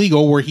Boston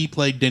Legal, where he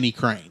played Denny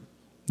Crane.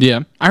 Yeah.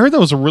 I heard that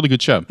was a really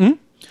good show.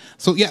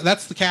 So, yeah,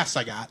 that's the cast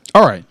I got.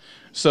 All right.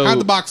 So How'd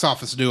the box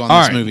office do on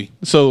this movie?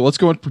 So let's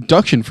go into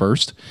production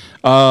first.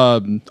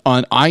 On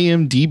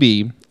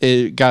IMDb,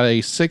 it got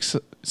a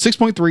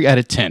 6.3 out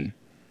of 10.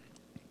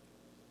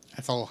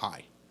 That's a little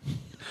high.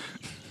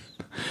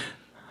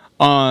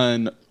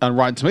 On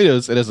Rotten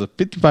Tomatoes, it has a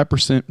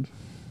 55%.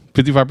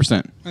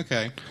 55%.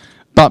 Okay.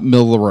 About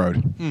middle of the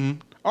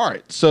road. All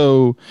right.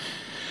 So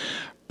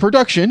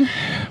production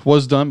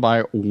was done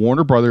by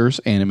Warner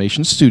Brothers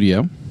Animation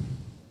Studio,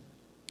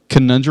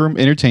 Conundrum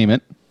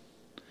Entertainment.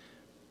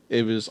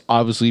 It was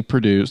obviously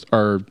produced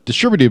or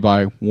distributed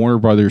by Warner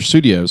Brothers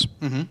Studios.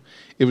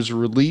 It was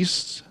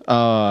released.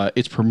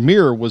 Its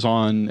premiere was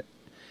on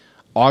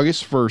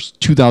August 1st,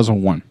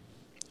 2001.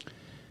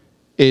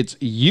 Its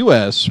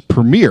U.S.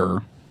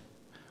 premiere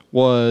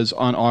was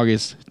on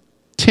August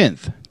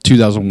 10th,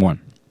 2001.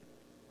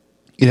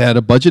 It had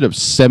a budget of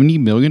 $70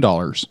 million.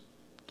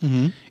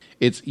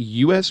 Its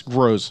U.S.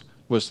 gross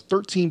was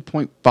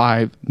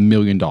 $13.5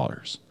 million.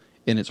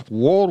 And its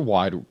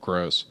worldwide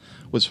gross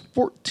was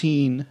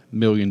 $14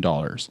 million.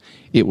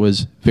 It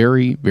was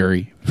very,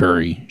 very,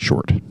 very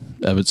short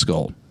of its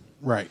goal.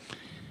 Right.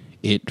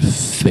 It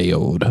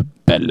failed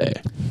badly.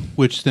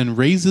 Which then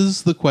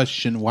raises the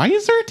question, why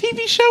is there a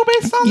TV show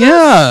based on this?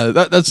 Yeah,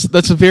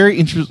 that's a very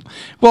interesting...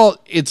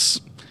 Well,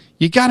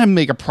 you got to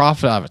make a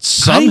profit out of it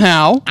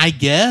somehow. I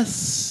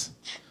guess.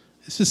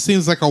 This just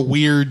seems like a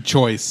weird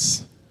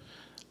choice.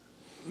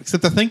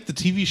 Except I think the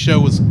TV show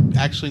was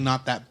actually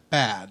not that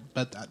bad,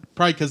 but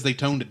probably because they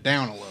toned it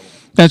down a little.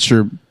 That's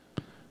true.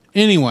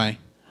 Anyway,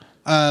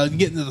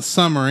 getting to the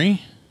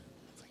summary.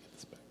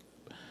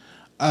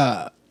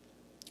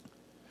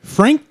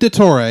 Frank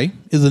DeTore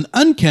is an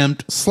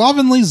unkempt,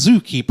 slovenly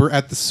zookeeper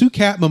at the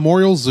Sucat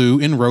Memorial Zoo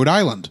in Rhode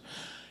Island.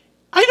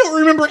 I don't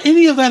remember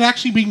any of that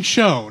actually being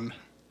shown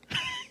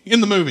in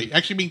the movie,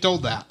 actually being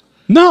told that.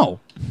 No.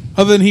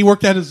 Other than he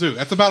worked at a zoo.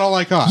 That's about all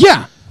I caught.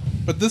 Yeah.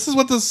 But this is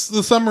what the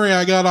summary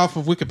I got off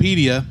of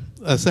Wikipedia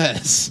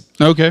says.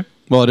 Okay.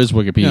 Well, it is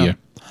Wikipedia. Yeah.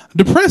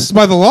 Depressed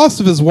by the loss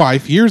of his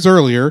wife years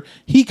earlier,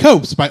 he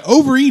copes by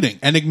overeating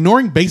and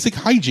ignoring basic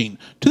hygiene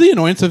to the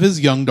annoyance of his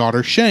young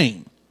daughter,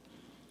 Shane.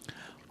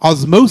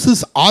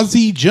 Osmosis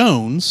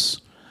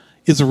Jones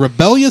is a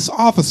rebellious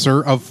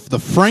officer of the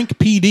Frank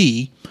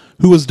PD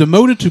who was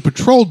demoted to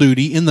patrol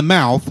duty in the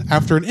mouth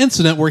after an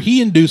incident where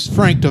he induced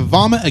Frank to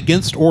vomit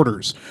against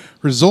orders,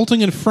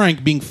 resulting in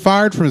Frank being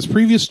fired from his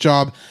previous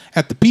job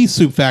at the pea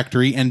soup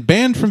factory and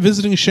banned from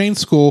visiting Shane's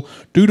school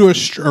due to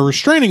a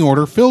restraining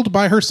order filled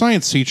by her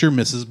science teacher,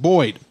 Mrs.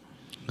 Boyd.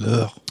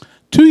 Ugh.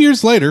 2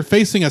 years later,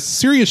 facing a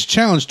serious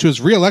challenge to his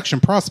re-election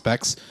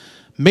prospects,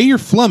 Mayor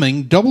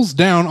Fleming doubles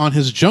down on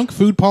his junk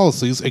food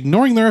policies,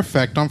 ignoring their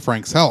effect on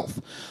Frank's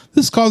health.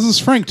 This causes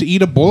Frank to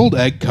eat a boiled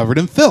egg covered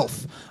in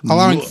filth,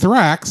 allowing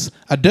Thrax,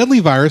 a deadly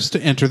virus,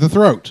 to enter the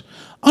throat.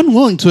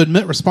 Unwilling to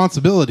admit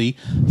responsibility,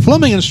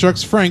 Fleming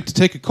instructs Frank to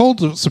take a cold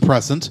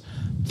suppressant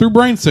through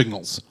brain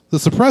signals. The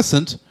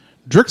suppressant,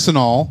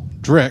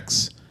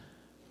 Drix,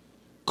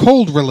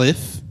 cold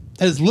relief,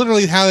 that is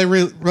literally how they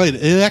relate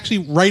it. They actually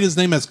write his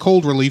name as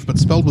cold relief, but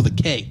spelled with a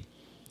K.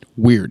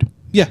 Weird.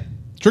 Yeah.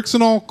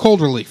 Drixenol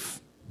cold relief.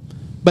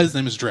 But his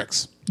name is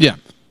Drix. Yeah.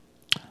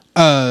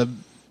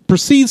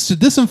 Proceeds to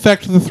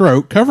disinfect the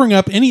throat, covering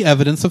up any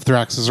evidence of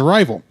Thrax's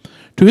arrival.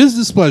 To his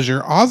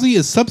displeasure, Ozzy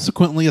is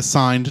subsequently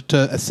assigned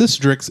to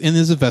assist Drix in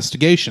his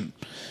investigation.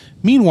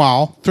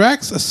 Meanwhile,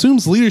 Thrax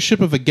assumes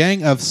leadership of a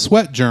gang of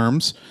sweat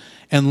germs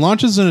and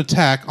launches an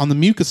attack on the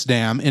mucus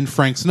dam in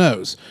Frank's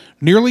nose,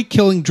 nearly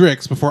killing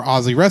Drix before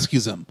Ozzy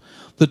rescues him.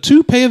 The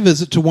two pay a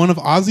visit to one of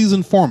Ozzy's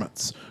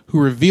informants, who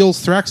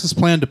reveals Thrax's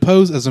plan to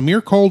pose as a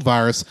mere cold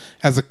virus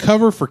as a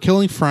cover for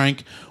killing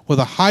Frank with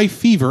a high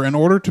fever in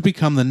order to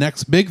become the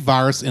next big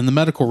virus in the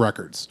medical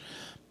records.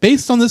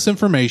 Based on this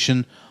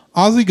information,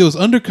 Ozzy goes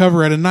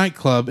undercover at a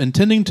nightclub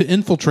intending to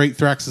infiltrate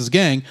Thrax's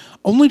gang,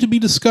 only to be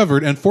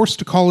discovered and forced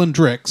to call in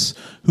Drix,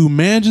 who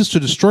manages to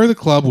destroy the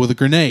club with a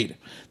grenade.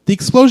 The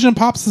explosion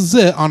pops a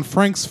zit on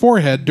Frank's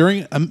forehead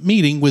during a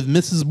meeting with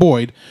Mrs.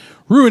 Boyd,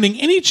 ruining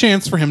any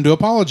chance for him to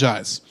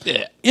apologize.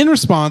 Yeah. In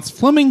response,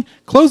 Fleming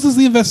closes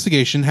the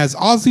investigation, has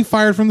Ozzy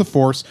fired from the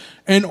force,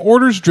 and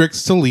orders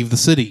Drix to leave the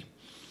city.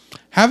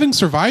 Having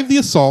survived the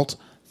assault,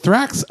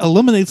 Thrax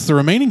eliminates the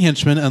remaining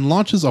henchmen and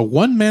launches a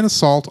one-man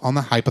assault on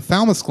the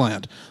hypothalamus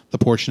gland, the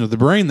portion of the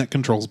brain that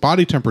controls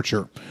body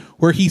temperature,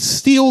 where he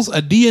steals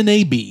a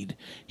DNA bead.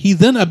 He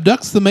then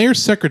abducts the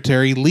mayor's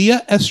secretary,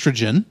 Leah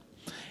Estrogen,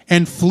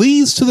 and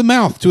flees to the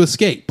mouth to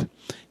escape.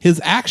 His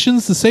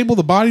actions disable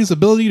the body's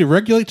ability to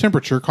regulate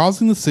temperature,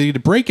 causing the city to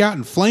break out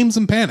in flames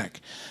and panic.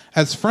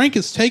 As Frank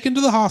is taken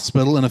to the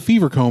hospital in a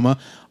fever coma,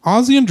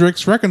 Ozzy and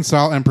Drix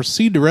reconcile and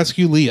proceed to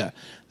rescue Leah.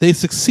 They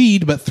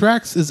succeed, but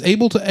Thrax is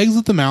able to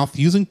exit the mouth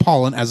using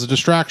pollen as a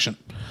distraction.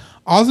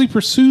 Ozzy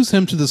pursues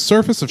him to the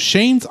surface of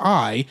Shane's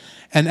eye,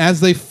 and as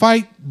they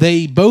fight,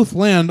 they both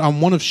land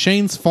on one of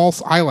Shane's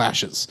false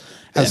eyelashes.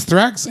 As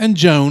Thrax and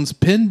Jones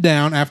pinned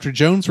down after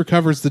Jones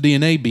recovers the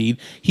DNA bead,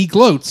 he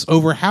gloats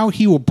over how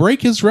he will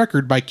break his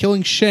record by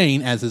killing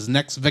Shane as his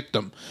next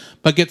victim,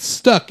 but gets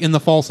stuck in the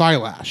false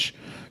eyelash.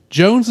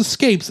 Jones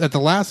escapes at the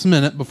last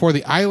minute before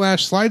the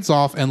eyelash slides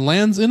off and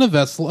lands in a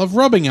vessel of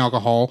rubbing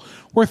alcohol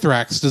where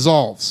Thrax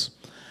dissolves.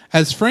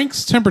 As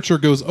Frank's temperature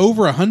goes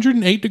over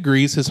 108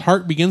 degrees, his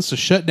heart begins to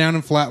shut down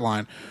and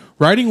flatline.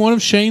 Riding one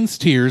of Shane's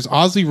tears,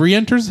 Ozzy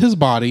re-enters his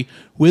body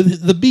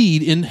with the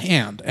bead in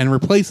hand and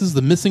replaces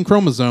the missing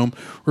chromosome,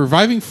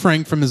 reviving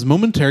Frank from his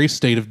momentary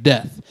state of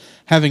death.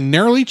 Having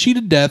narrowly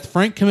cheated death,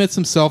 Frank commits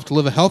himself to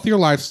live a healthier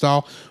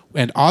lifestyle,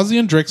 and Ozzy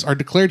and Drix are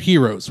declared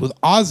heroes, with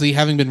Ozzy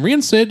having been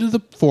reinstated to the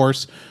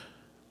Force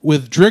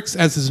with Drix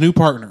as his new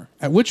partner,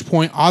 at which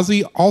point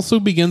Ozzy also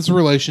begins a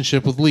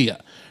relationship with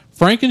Leah.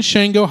 Frank and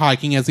Shane go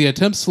hiking as he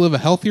attempts to live a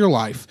healthier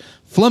life.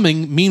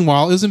 Fleming,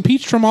 meanwhile, is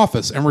impeached from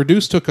office and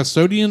reduced to a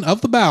custodian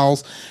of the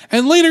bowels,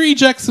 and later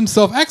ejects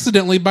himself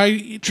accidentally by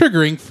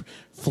triggering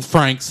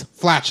Frank's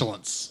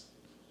flatulence.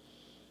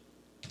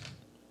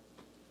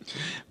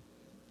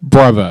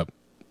 Bravo.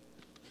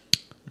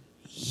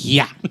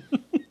 Yeah.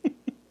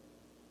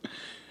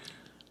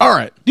 All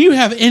right. Do you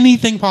have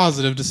anything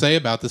positive to say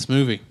about this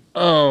movie?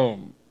 I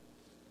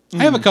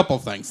have a couple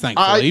of things,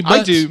 thankfully.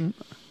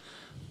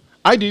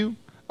 I do.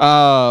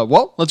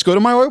 Well, let's go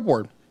to my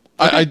whiteboard.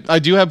 Okay. I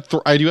do have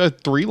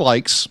 3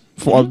 likes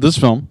for this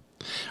film.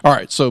 All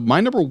right, so my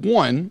number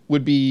 1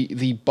 would be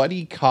the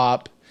buddy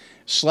cop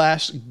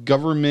 /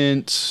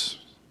 government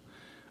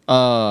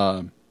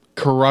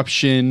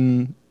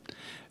corruption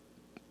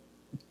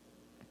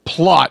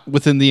plot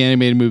within the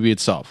animated movie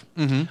itself.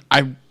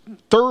 I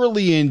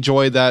thoroughly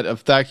enjoy that. In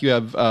fact, you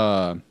have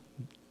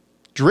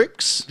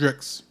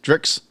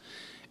Drix.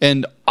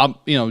 And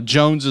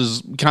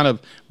Jones's kind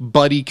of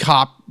buddy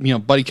cop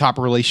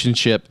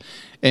relationship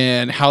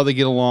and how they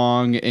get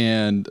along,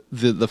 and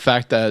the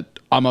fact that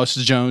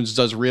Osmosis Jones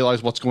does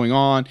realize what's going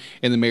on,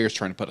 and the mayor's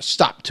trying to put a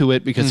stop to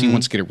it because he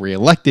wants to get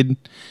reelected.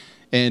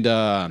 And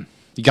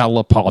you gotta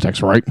love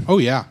politics, right? Oh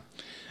yeah.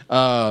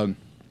 I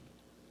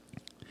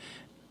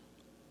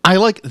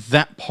like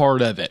that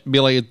part of it. Be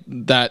like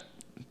that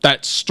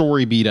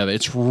story beat of it.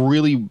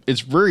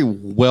 It's very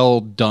well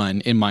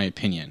done in my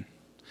opinion.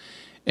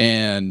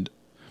 And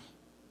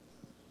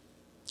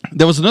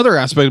there was another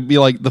aspect to be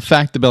like the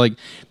fact that be like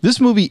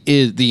this movie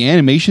is the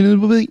animation in the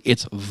movie.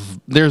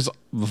 There's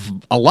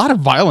a lot of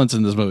violence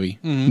in this movie,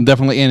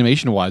 definitely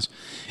animation wise,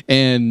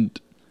 and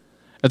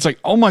it's like,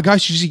 oh my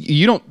gosh,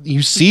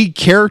 you see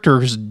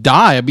characters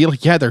die. I'd be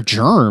like, yeah, they're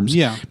germs,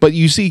 but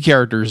you see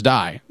characters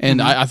die,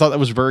 and I thought that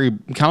was very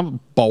kind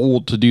of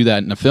bold to do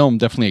that in a film,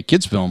 definitely a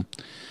kids film.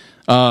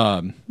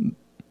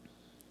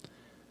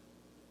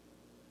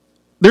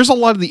 There's a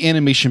lot of the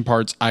animation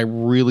parts I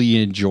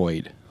really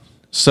enjoyed.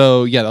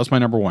 So, yeah, that was my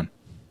number 1.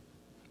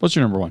 What's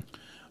your number 1?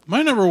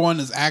 My number 1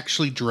 is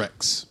actually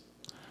Drix.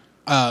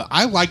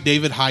 I like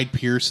David Hyde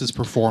Pierce's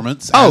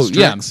performance as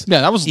Drix.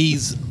 Yeah, that was...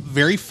 He's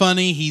very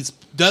funny. He's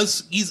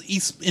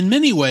in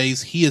many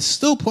ways, he is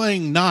still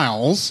playing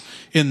Niles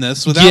in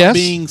this without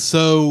being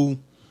so...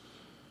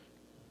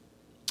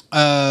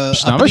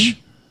 snobbish?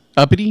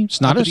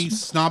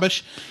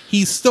 Snobbish.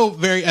 He's still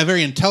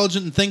very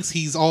intelligent and thinks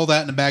he's all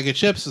that in a bag of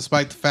chips,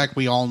 despite the fact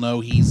we all know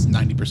he's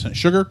 90%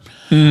 sugar.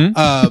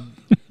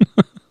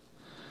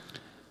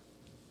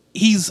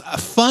 He's a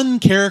fun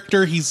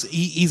character.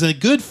 He's a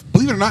good,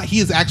 believe it or not, he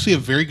is actually a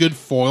very good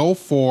foil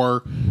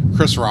for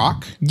Chris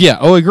Rock. Yeah,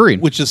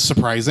 agreed. Which is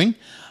surprising.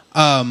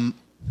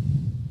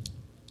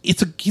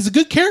 He's a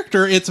good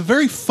character. It's a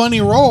very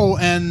funny role,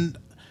 and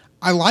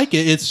I like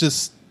it. It's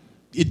just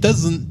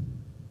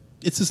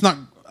not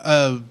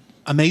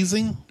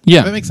amazing. Yeah.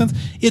 If that makes sense.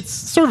 It's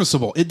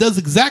serviceable. It does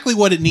exactly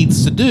what it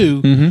needs to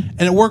do,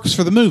 and it works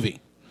for the movie.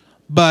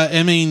 But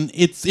I mean,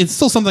 it's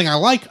still something I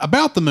like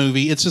about the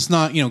movie. It's just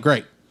not,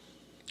 great.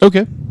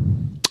 Okay.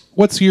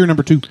 What's your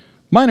number 2?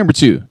 My number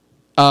 2.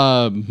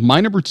 My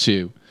number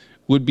 2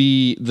 would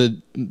be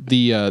the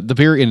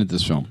very end of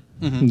this film.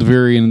 The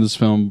very end of this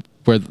film,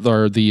 where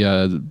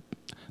the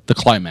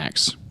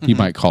climax, you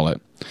might call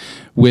it,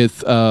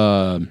 with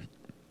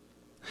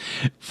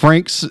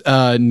Frank's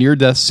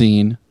near-death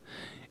scene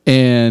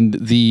and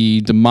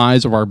the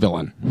demise of our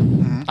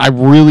villain. I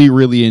really,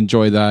 really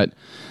enjoy that.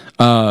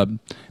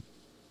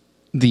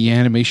 The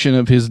animation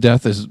of his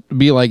death his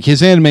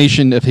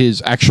animation of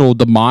his actual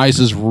demise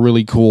is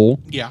really cool.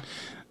 Yeah.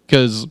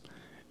 Because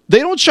they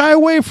don't shy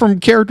away from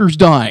characters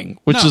dying,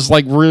 which is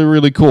like really,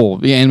 really cool,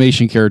 the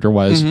animation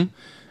character-wise.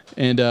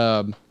 And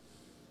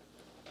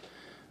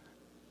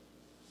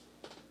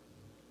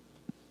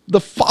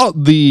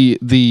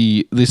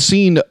the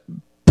scene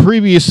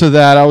previous to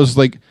that, I was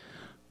like,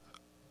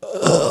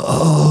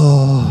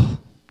 I'll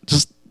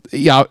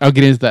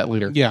get into that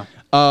later. Yeah.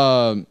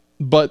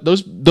 But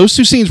those 2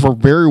 scenes were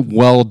very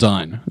well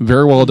done.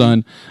 Very well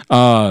done.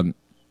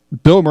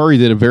 Bill Murray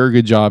did a very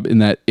good job in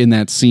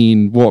that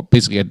scene. Well,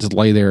 basically, I just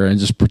lay there and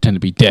just pretend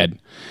to be dead.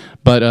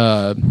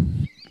 But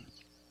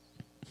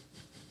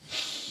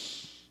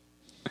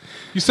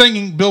you're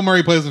saying Bill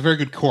Murray plays a very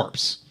good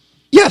corpse.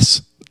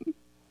 yes.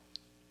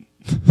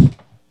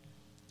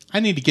 I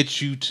need to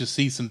get you to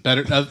see some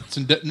better,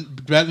 some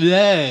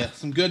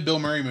good Bill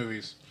Murray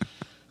movies.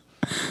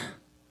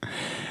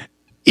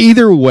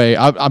 Either way,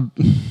 I'm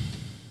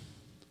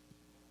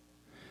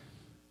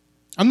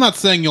not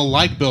saying you'll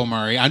like Bill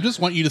Murray. I just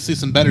want you to see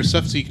some better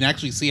stuff so you can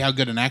actually see how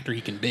good an actor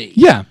he can be.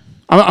 yeah.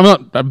 I'm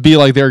not. I'd be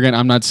like there again.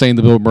 I'm not saying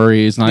that Bill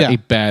Murray is not Yeah. a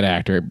bad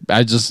actor.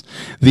 I just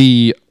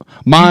You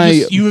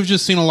have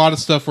just seen a lot of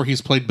stuff where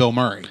he's played Bill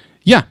Murray.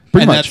 yeah,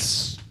 pretty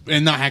much.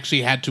 And not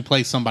actually had to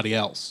play somebody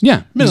else.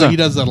 Yeah, Admittedly, he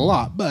does that a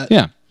lot, but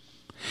yeah.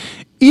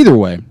 Either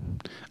way,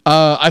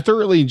 I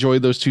thoroughly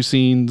enjoyed those two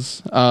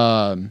scenes.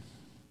 The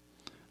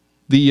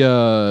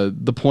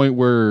point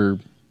where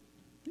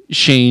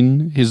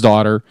Shane, his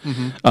daughter,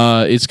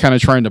 is kind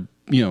of trying to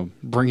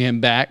bring him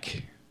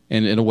back,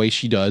 and in a way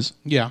she does.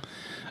 Yeah.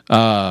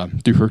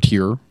 Through her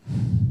tear.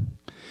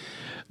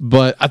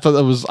 But I thought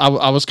that was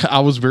I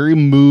was very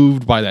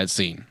moved by that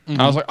scene.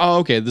 I was like, oh,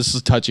 okay, this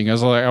is touching.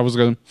 I was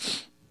going,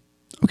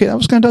 okay, that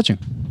was kind of touching.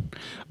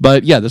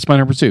 But yeah, that's my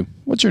number 2.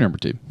 What's your number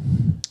 2?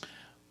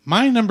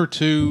 My number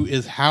 2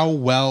 is how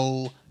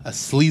well a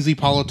sleazy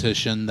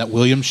politician that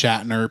William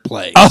Shatner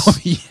plays. Oh,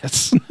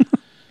 yes.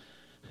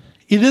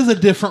 It is a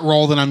different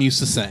role than I'm used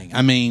to seeing.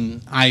 I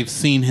mean, I've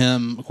seen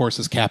him, of course,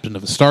 as captain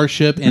of a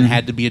starship and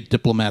had to be a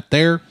diplomat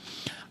there.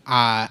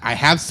 I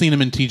have seen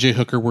him in T.J.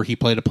 Hooker where he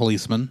played a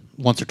policeman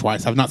once or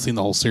twice. I've not seen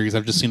the whole series.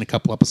 I've just seen a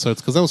couple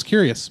episodes because I was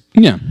curious.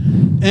 Yeah.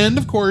 And,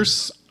 of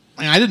course,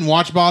 I didn't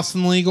watch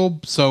Boston Legal,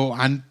 so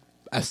I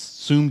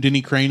assumed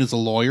Denny Crane is a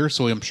lawyer,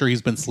 so I'm sure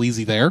he's been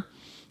sleazy there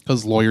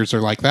because lawyers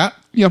are like that.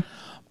 Yeah.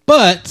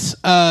 But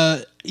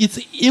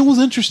it was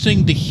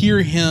interesting to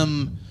hear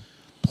him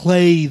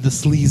play the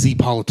sleazy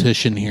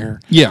politician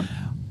here. Yeah.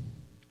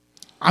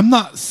 I'm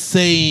not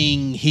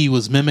saying he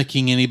was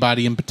mimicking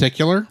anybody in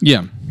particular.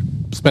 Yeah.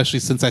 Especially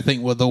since I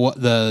think with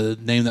the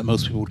name that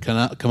most people would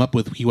come up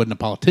with, he wasn't a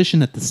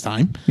politician at this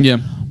time. Yeah.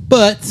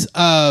 But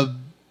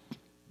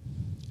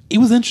it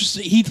was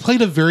interesting. He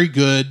played a very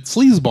good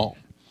sleazeball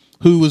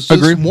who was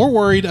just more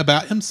worried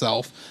about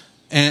himself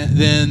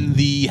than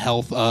the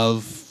health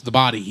of the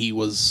body he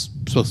was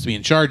supposed to be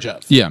in charge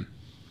of. Yeah.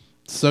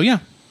 So, yeah.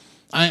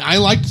 I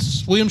liked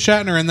William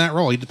Shatner in that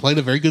role. He played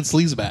a very good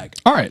sleazebag.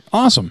 All right.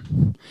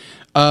 Awesome.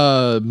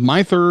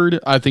 My third,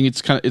 I think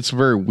it's a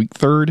very weak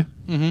third.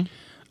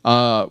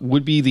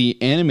 Would be the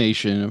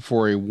animation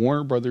for a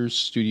Warner Brothers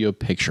studio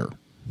picture.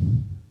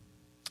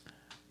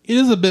 It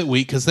is a bit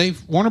weak because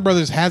Warner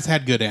Brothers has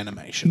had good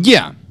animation.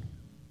 Yeah.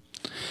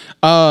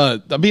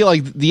 I'd be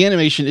like the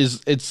animation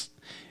is it's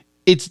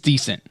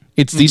decent.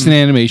 It's decent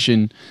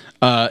animation.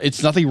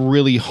 It's nothing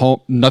really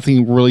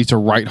to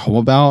write home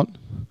about,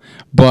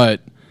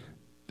 but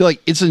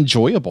like it's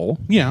enjoyable.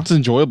 Yeah, it's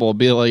enjoyable.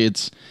 Be like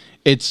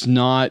it's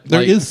not.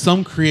 There is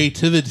some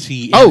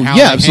creativity in how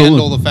they absolutely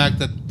handle the fact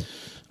that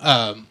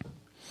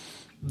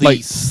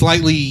the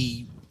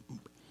slightly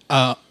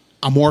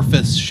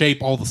amorphous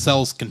shape all the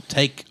cells can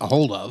take a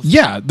hold of.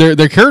 Yeah, their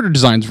character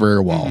designs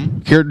very well.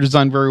 Character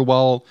design very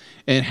well,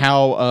 and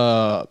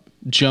how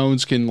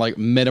Jones can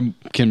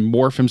can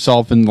morph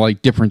himself in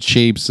like different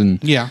shapes, and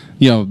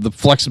the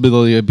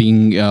flexibility of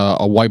being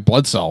a white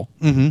blood cell.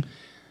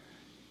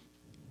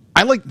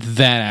 I like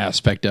that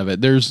aspect of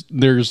it.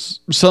 There's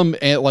some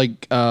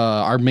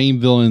our main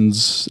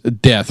villain's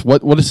death.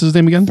 What is his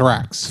name again?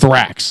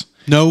 Thrax.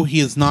 No, he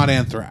is not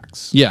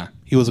Anthrax. Yeah,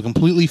 he was a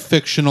completely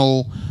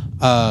fictional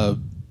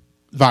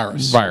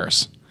virus.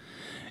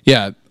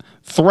 Yeah,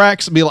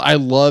 Thrax. I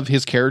love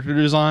his character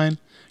design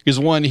because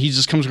one, he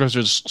just comes across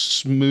as a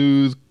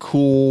smooth,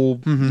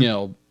 cool,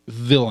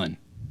 villain.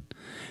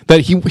 That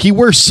he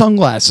wears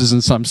sunglasses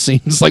in some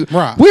scenes. Like,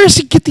 where does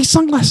he get these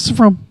sunglasses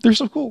from? They're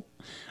so cool.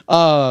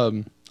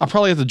 I'll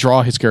probably have to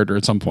draw his character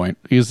at some point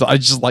because I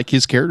just like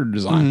his character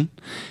design,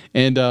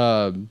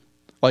 and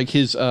like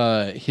his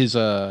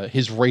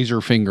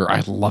razor finger.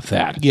 I love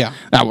that. Yeah,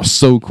 that was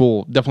so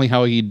cool. Definitely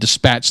how he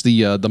dispatched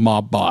the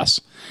mob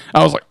boss.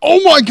 I was like, oh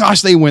my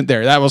gosh, they went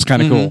there. That was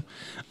kind of cool.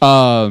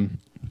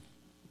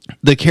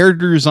 The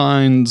character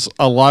designs,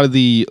 some of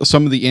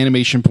the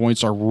animation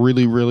points are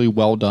really, really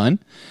well done,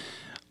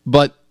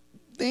 but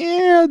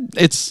yeah,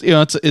 it's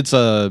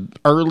a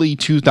early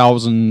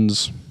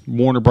 2000s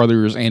Warner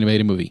Brothers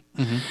animated movie.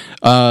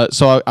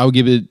 So I'll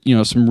give it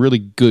some really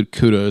good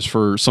kudos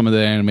for some of the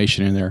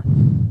animation in there.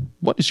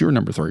 What is your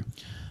number 3?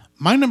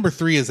 My number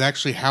 3 is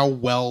actually how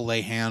well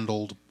they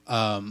handled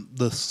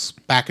this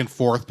back and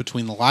forth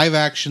between the live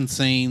action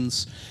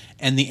scenes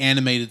and the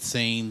animated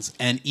scenes,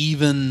 and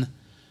even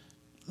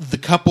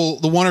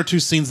the one or two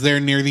scenes there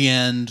near the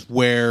end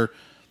where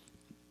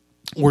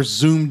we're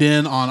zoomed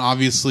in on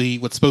obviously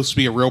what's supposed to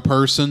be a real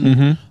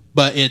person,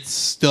 but it's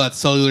still at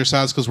cellular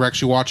size because we're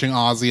actually watching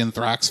Ozzy and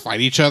Thrax fight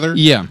each other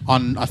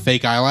on a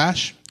fake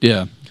eyelash.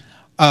 Yeah.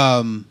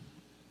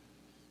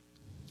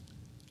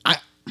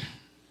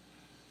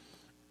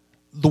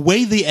 the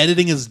way the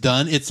editing is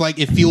done, it's like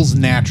it feels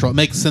natural. It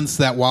makes sense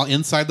that while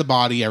inside the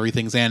body,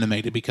 everything's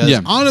animated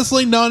because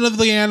honestly, none of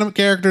the anime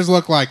characters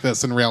look like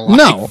this in real life.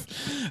 No.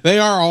 They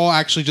are all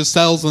actually just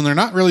cells, and they're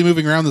not really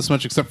moving around this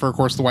much, except for, of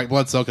course, the white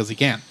blood cell because he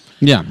can.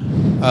 Yeah.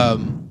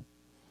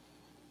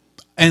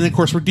 And of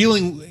course, we're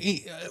dealing.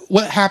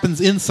 What happens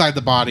inside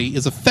the body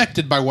is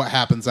affected by what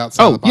happens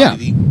outside the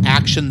body. The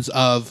actions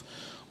of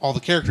all the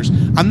characters.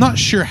 I'm not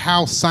sure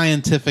how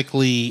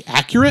scientifically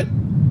accurate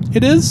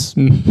it is.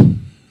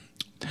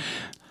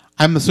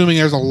 I'm assuming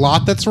there's a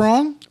lot that's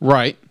wrong.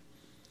 Right.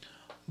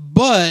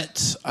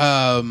 But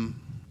I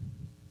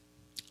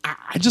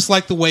just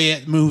like the way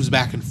it moves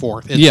back and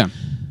forth. The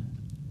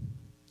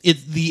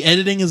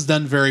editing is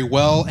done very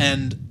well,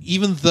 and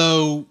even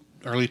though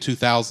early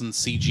 2000s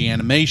CG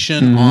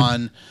animation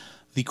on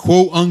the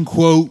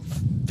quote-unquote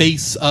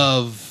face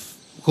of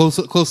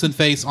close-in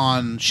face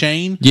on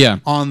Shane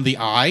on the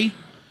eye,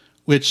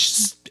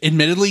 which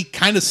admittedly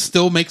kind of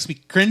still makes me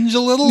cringe a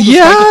little,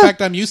 despite the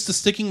fact I'm used to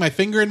sticking my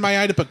finger in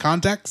my eye to put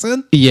contacts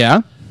in.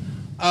 Yeah.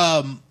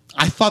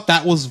 I thought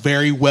that was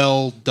very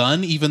well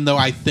done, even though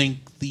I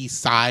think the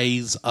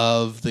size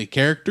of the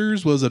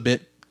characters was a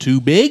bit too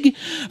big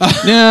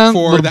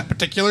for that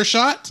particular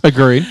shot.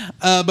 Agreed.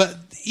 But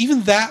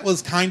even that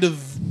was kind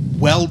of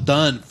well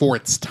done for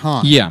its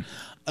time. Yeah.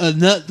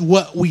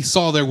 What we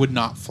saw there would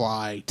not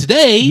fly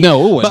today. No,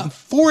 it wouldn't. But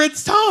for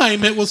its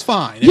time, it was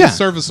fine. It was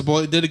serviceable.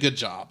 It did a good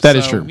job. That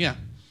is true. Yeah.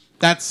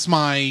 That's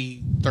my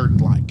third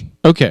like.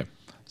 Okay.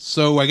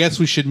 So I guess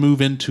we should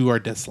move into our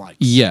dislikes.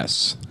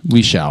 Yes,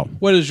 we shall.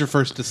 What is your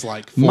first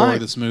dislike for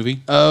this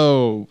movie?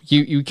 Oh,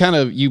 you kind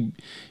of you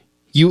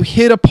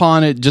hit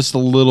upon it just a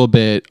little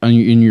bit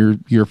in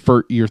your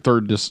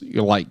third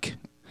dislike.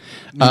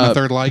 My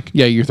third like?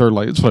 Yeah, your third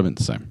like. That's what I meant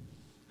to say.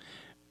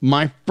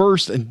 My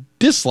first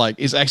dislike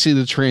is actually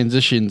the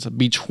transitions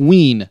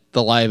between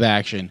the live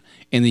action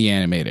and the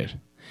animated.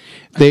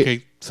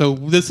 Okay, so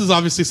this is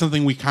obviously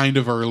something we kind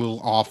of are a little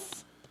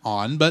off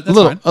on, but that's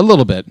fine. A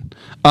little bit.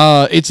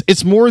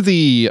 It's more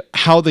the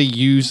how they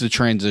use the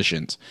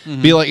transitions.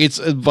 Be like it's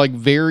a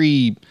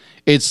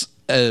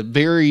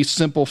very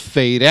simple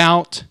fade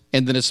out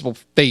and then a simple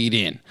fade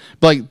in.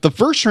 But like the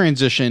first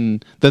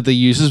transition that they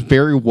use is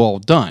very well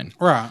done.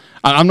 Right.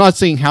 I'm not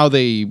saying how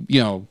they,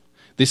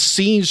 the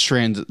scenes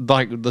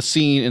like the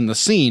scene in the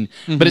scene,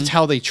 but it's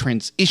how they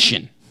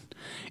transition.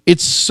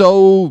 It's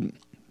so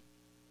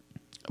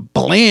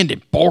bland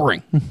and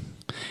boring.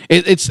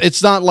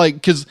 It's not like,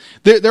 because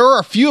there are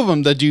a few of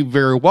them that do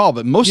very well,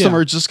 but most of them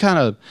are just kind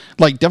of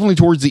like definitely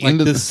towards the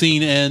end of the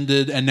scene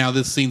ended and now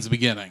this scene's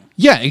beginning.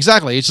 Yeah,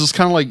 exactly. It's just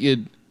kind of like it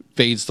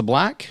fades to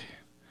black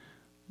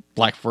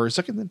for a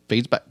second, then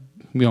fades back,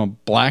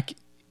 black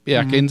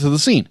back into the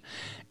scene,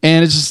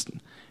 and it's just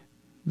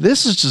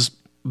this is just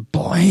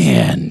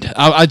bland.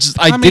 I didn't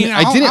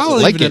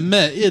like it.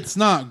 Admit it's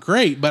not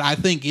great, but I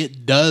think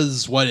it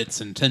does what it's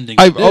intending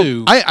to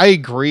do. I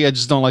agree. I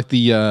just don't like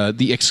the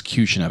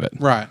execution of it.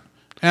 Right.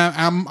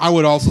 And I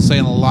would also say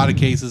in a lot of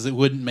cases it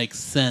wouldn't make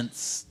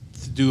sense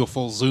to do a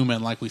full zoom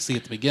in like we see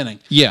at the beginning.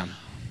 Yeah.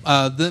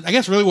 I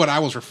guess really what I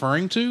was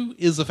referring to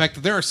is the fact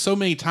that there are so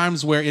many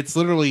times where it's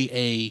literally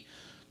a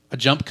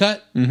jump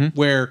cut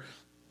where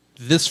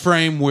this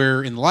frame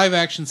we're in the live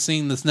action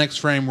scene, this next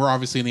frame we're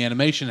obviously in the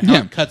animation, and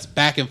how it cuts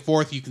back and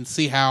forth. You can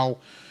see how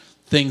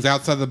things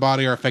outside the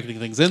body are affecting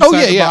things inside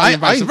the body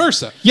and vice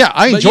versa. Yeah,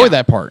 I enjoy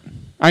that part.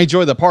 I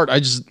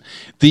just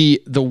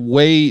the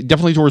way,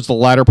 definitely towards the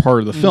latter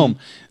part of the film,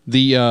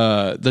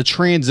 the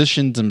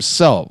transitions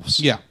themselves.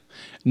 Yeah.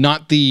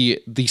 Not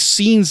the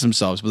scenes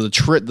themselves, but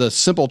the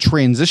simple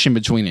transition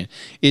between it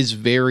is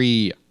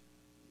very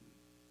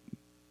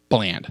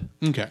bland.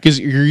 Okay. Because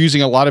you're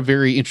using a lot of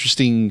very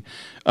interesting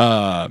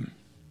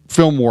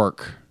film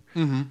work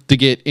to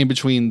get in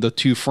between the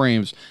two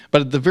frames. But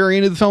at the very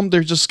end of the film,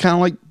 they're just kind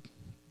of like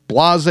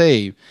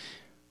blasé.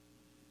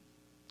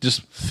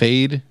 Just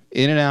fade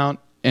in and out.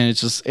 And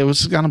it was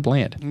just kind of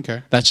bland.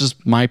 Okay. That's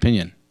just my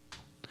opinion.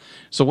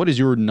 So what is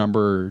your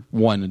number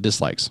one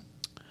dislikes?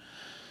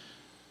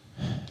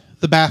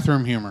 The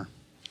bathroom humor.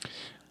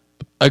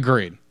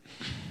 Agreed.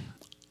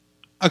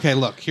 Okay,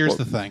 look, here's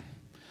the thing.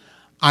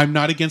 I'm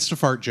not against a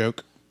fart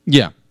joke.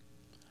 Yeah.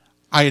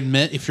 I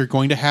admit if you're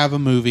going to have a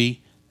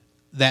movie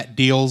that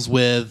deals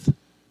with...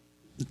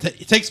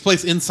 It takes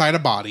place inside a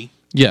body.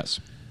 Yes.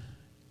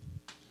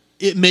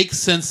 It makes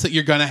sense that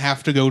you're going to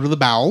have to go to the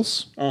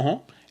bowels.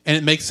 And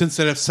it makes sense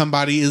that if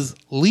somebody is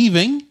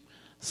leaving,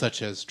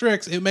 such as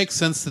Strix, it makes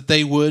sense that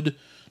they would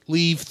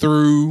leave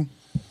through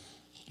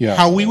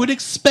how we would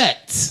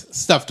expect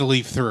stuff to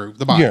leave through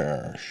the body.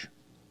 Yes.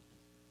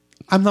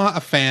 I'm not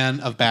a fan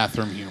of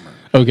bathroom humor.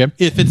 Okay.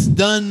 If it's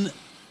done...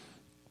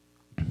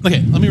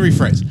 Okay, let me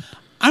rephrase.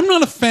 I'm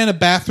not a fan of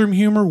bathroom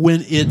humor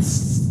when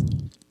it's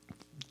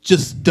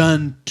just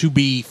done to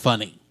be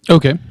funny.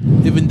 Okay.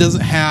 If it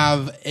doesn't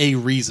have a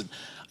reason.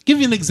 I'll give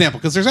you an example,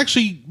 because there's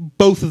actually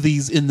both of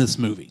these in this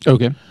movie.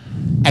 Okay.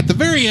 At the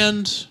very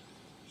end,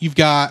 you've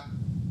got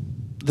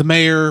the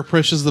mayor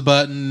pushes the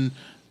button,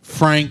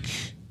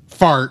 Frank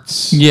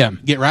farts. Yeah.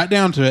 Get right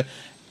down to it.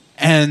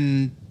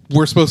 And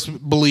we're supposed to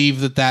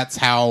believe that that's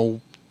how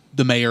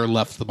the mayor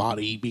left the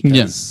body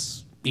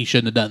because he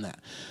shouldn't have done that.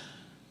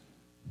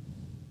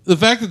 The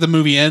fact that the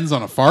movie ends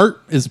on a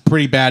fart is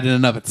pretty bad in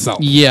and of itself.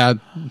 Yeah.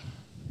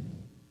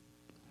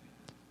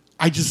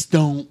 I just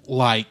don't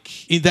like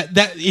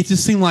that. It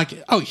just seemed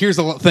like, oh, here's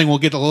a thing. We'll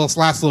get a last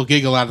little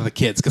giggle out of the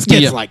kids because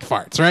kids like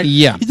farts, right?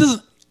 Yeah. It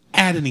doesn't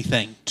add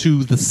anything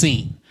to the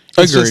scene.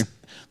 It's agree.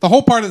 The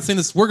whole part of the scene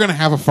is we're going to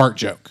have a fart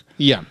joke.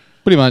 Yeah,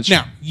 pretty much.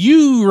 Now,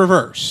 you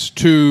reverse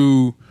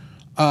to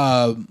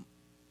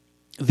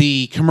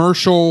the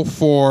commercial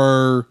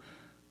for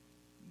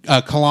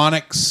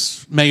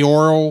Kalanick's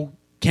mayoral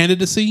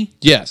candidacy.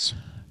 Yes.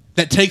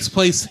 That takes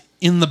place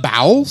in the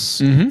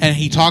bowels, and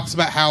he talks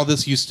about how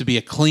this used to be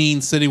a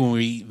clean city when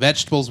we eat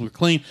vegetables, we're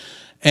clean.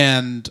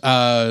 And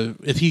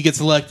if he gets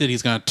elected,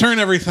 he's going to turn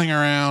everything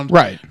around.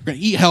 Right. We're going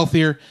to eat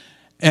healthier.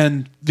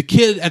 And the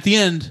kid, at the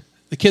end,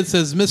 the kid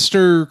says,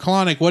 Mr.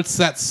 Kalanick, what's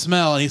that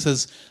smell? And he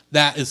says,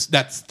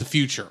 that's the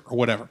future or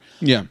whatever.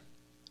 Yeah.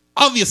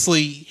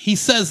 Obviously, he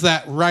says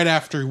that right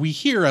after we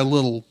hear a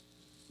little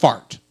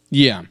fart.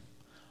 Yeah.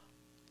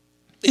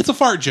 It's a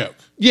fart joke.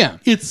 Yeah.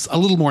 It's a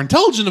little more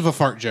intelligent of a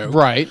fart joke.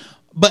 Right.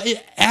 But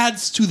it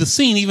adds to the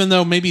scene, even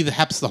though maybe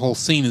perhaps the whole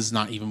scene is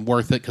not even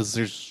worth it because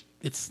it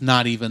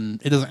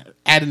doesn't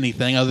add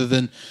anything other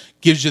than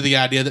gives you the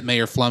idea that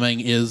Mayor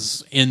Fleming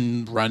is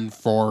trying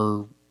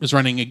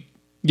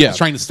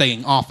to stay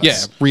in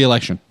office. Yeah,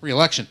 re-election.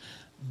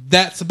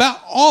 That's about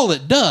all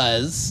it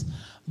does,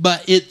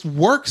 but it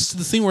works to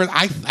the scene where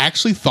I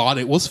actually thought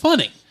it was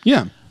funny.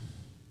 Yeah.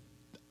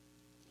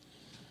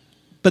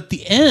 But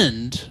the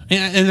end,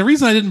 and the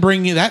reason I didn't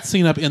bring that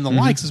scene up in the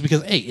likes is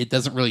because, A, it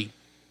doesn't really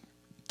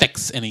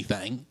fix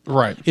anything.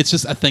 Right. It's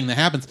just a thing that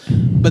happens.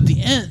 But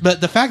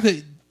the fact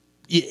that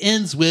it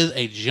ends with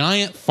a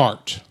giant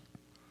fart,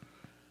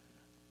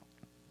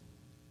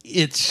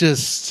 it's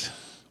just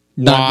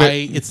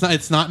why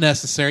it's not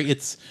necessary.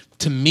 It's,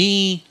 to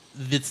me,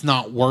 it's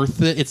not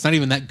worth it. It's not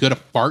even that good a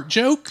fart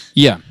joke.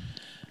 Yeah.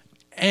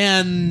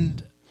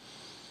 And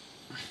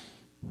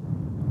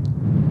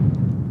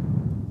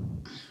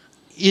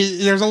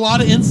there's a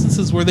lot of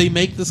instances where they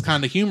make this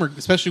kind of humor,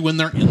 especially when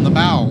they're in the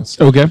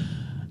bowels. Okay.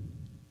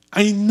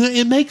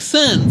 It makes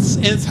sense.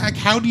 And it's like,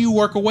 how do you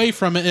work away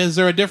from it? Is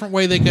there a different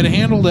way they could have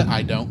handled it?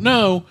 I don't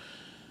know.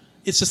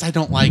 It's just I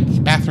don't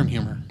like bathroom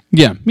humor.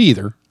 Yeah, me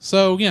either.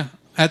 So, yeah,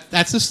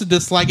 that's just a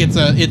dislike.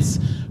 It's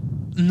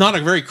not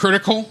a very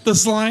critical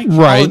dislike,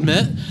 right. I'll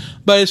admit,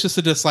 but it's just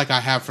a dislike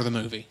I have for the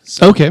movie.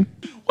 So, okay.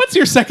 What's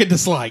your second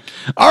dislike?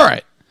 All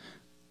right.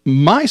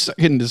 My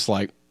second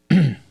dislike...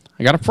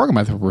 I got a frog in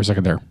my throat for a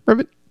second there.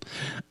 Ribbit.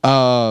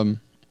 Kind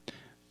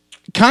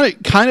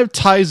of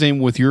ties in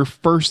with your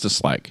first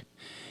dislike.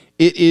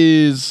 It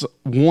is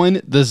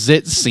the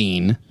zit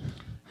scene.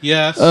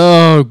 Yes.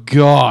 Oh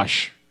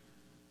gosh.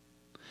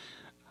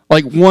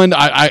 Like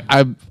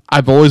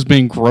I've always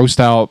been grossed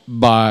out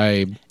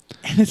by.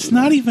 And it's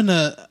not even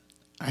I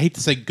hate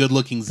to say good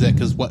looking zit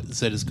because what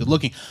zit is good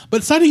looking,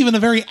 but it's not even a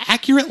very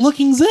accurate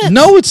looking zit.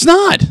 No, it's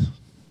not.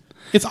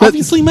 It's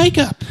obviously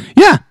makeup.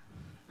 Yeah.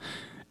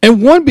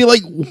 And one be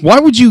like, why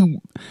would you,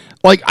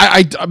 like,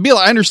 I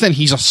understand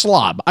he's a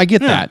slob. I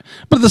get that.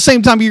 But at the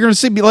same time, you're going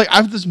to be like, I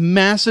have this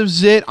massive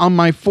zit on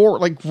my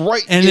forehead, like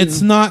right. And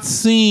it's not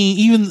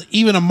seen,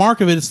 even a mark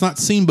of it, it's not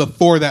seen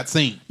before that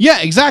scene. Yeah,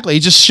 exactly.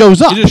 It just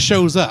shows up. It just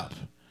shows up.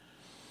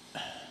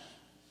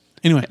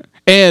 Anyway.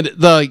 And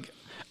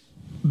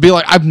be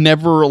like, I've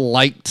never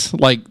liked,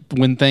 like,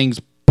 when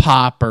things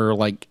pop or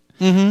like,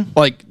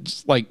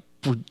 just like,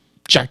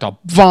 projectile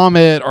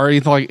vomit or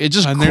anything like it.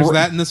 Just and there's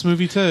that in this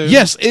movie too.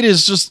 Yes, it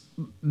is just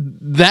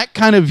that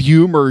kind of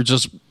humor.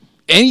 Just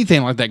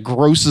anything like that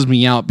grosses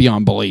me out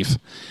beyond belief.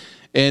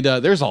 And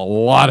there's a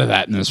lot of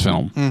that in this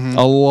film.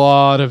 A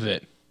lot of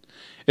it.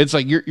 It's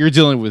like you're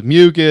dealing with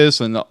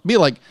mucus and be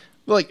like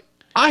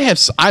I have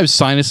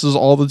sinuses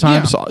all the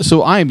time,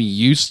 so I'm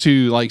used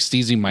to like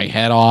sneezing my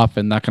head off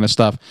and that kind of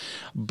stuff.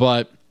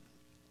 But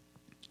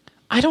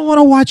I don't want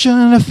to watch it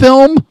in a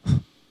film.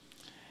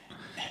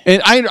 And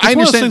I understand.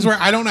 One of those things where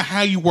I don't know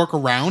how you work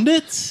around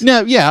it.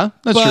 No, yeah,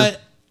 that's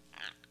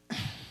true.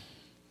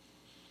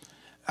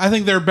 I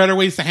think there are better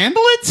ways to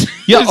handle it.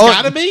 Yeah, There's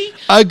got to be.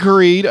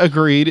 Agreed.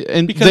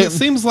 And because it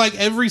seems like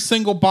every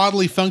single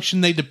bodily function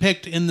they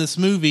depict in this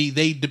movie,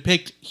 they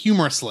depict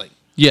humorously.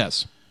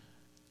 Yes.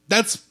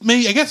 That's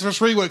maybe. I guess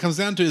that's really what it comes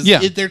down to.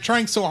 Is they're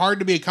trying so hard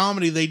to be a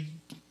comedy, they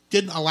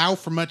didn't allow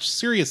for much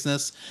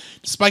seriousness,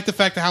 despite the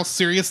fact of how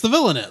serious the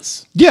villain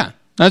is. Yeah,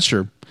 that's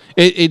true.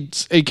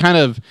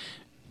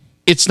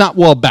 It's not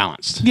well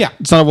balanced. Yeah.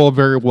 It's not a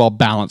very well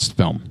balanced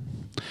film.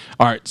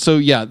 All right. So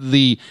yeah,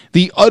 the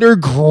utter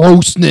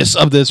grossness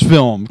of this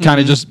film kind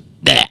of just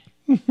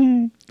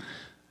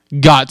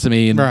got to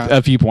me in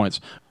a few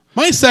points.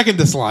 My second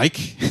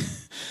dislike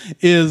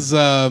is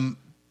Bill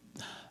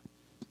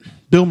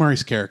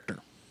Murray's character.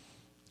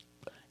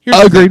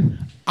 Agreed.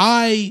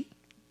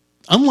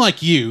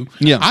 Unlike you,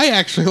 I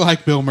actually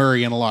like Bill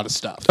Murray in a lot of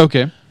stuff.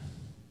 Okay.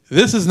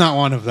 This is not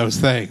one of those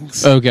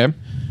things. Okay.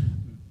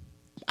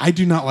 I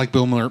do not like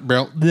Bill Murray.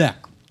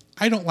 I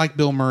I don't like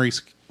Bill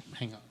Murray's.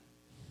 Hang on.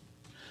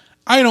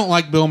 I don't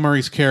like Bill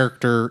Murray's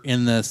character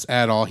in this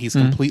at all. He's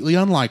completely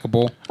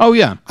unlikable. Oh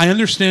yeah, I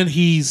understand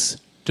he's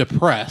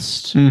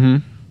depressed,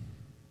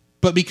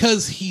 but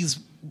because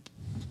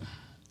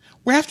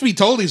we have to be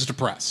told he's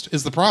depressed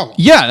is the problem.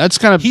 Yeah, that's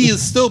kind of... He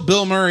is still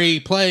Bill Murray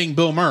playing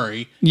Bill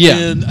Murray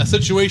in a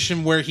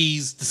situation where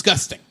he's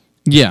disgusting.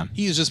 Yeah.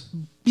 He is just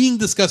being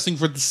disgusting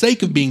for the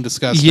sake of being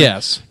disgusting.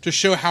 Yes. To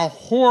show how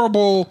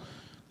horrible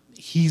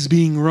he's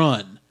being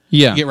run.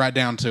 Yeah. To get right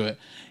down to it.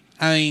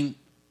 I mean,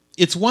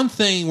 it's one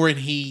thing when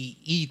he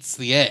eats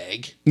the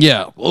egg.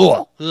 Yeah. Ugh.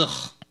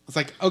 It's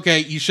like, okay,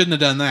 you shouldn't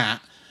have done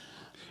that.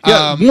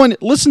 Yeah,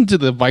 listen to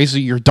the advice of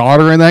your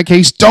daughter in that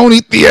case. Don't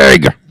eat the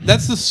egg.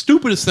 That's the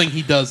stupidest thing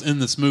he does in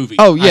this movie.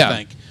 Oh, yeah. I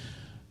think.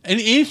 And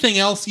anything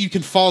else, you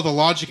can follow the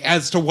logic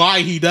as to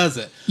why he does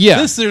it.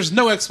 Yeah. There's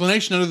no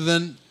explanation other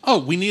than,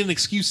 we need an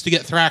excuse to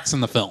get Thrax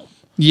in the film.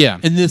 Yeah.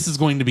 And this is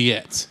going to be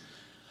it.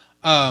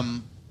 But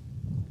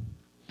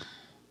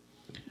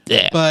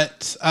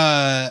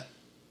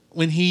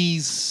when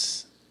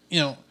he's,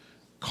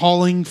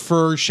 calling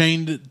for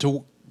Shane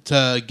to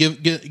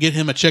get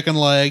him a chicken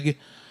leg,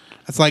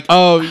 it's like,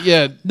 oh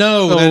yeah,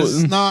 no,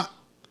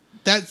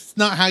 that's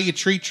not how you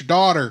treat your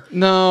daughter.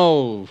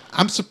 No,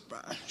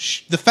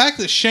 the fact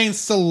that Shane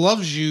still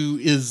loves you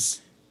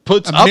is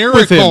puts a up miracle.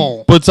 With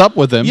him. Puts up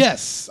with him.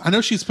 Yes, I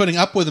know she's putting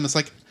up with him. It's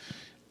like,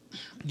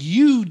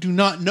 you do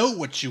not know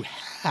what you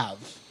have.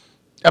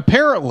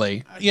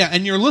 Apparently, yeah,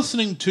 and you're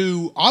listening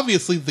to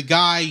obviously the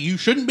guy you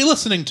shouldn't be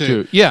listening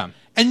to. Yeah,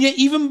 and yet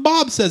even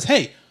Bob says,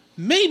 "Hey,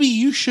 maybe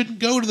you shouldn't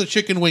go to the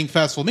Chicken Wing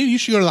Festival. Maybe you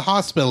should go to the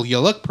hospital. You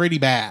look pretty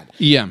bad."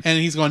 Yeah. And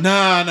he's going,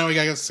 no, we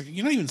got to.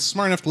 You're not even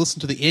smart enough to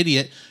listen to the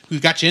idiot who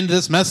got you into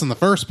this mess in the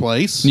first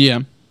place. Yeah.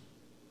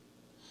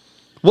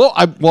 Well,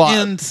 I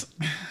can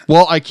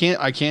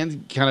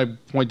kind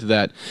of point to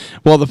that.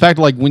 Well, the fact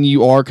like when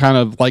you are kind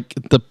of like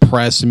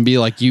depressed and be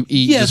like you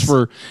eat just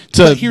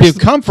to give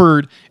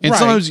comfort, and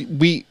sometimes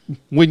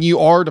when you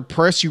are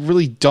depressed, you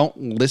really don't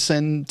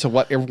listen to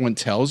what everyone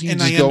tells you. You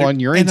just go on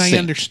your instinct. And I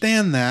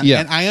understand that. Yeah.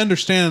 And I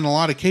understand in a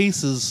lot of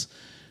cases,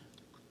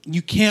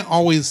 you can't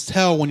always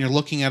tell when you're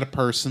looking at a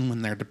person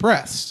when they're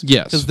depressed.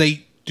 Yes. Because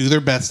they do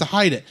their best to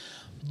hide it.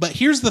 But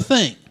here's the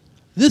thing.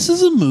 This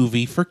is a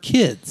movie for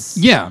kids.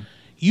 Yeah.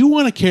 You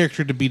want a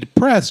character to be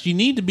depressed, you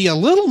need to be a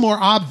little more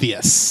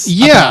obvious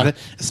about it,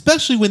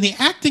 especially when the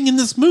acting in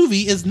this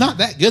movie is not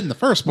that good in the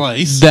first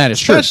place. That is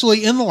true.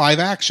 Especially in the live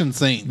action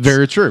scenes.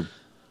 Very true.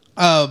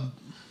 I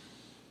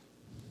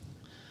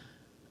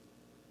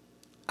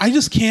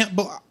just can't...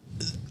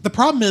 The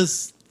problem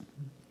is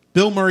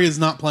Bill Murray is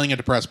not playing a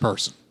depressed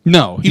person.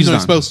 No, he's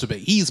not supposed to be.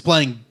 He's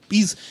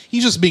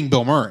just being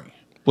Bill Murray.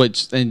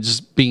 And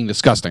just being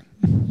disgusting.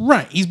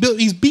 Right. He's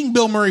being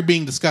Bill Murray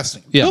being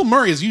disgusting. Yeah. Bill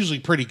Murray is usually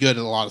pretty good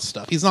at a lot of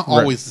stuff. He's not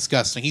always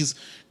disgusting. He's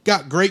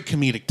got great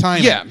comedic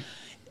timing. Yeah.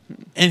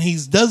 And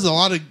he's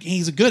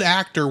a good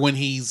actor when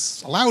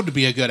he's allowed to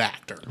be a good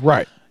actor.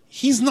 Right.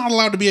 He's not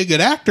allowed to be a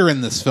good actor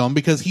in this film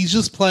because he's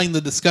just playing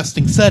the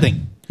disgusting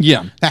setting.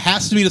 Yeah. That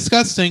has to be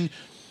disgusting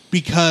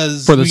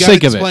because for the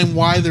sake of it. Explain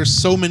why there's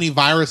so many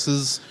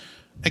viruses,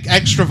 like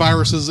extra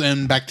viruses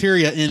and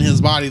bacteria in his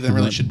body that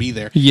really should be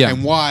there. Yeah.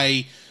 And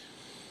why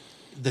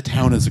the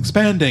town is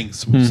expanding,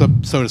 so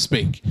to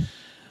speak.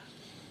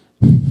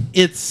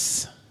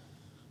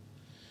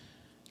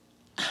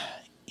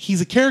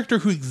 He's a character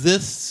who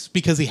exists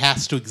because he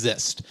has to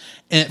exist.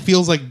 And it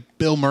feels like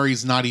Bill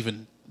Murray's not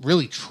even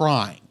really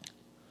trying.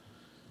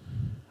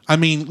 I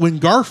mean, when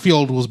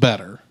Garfield was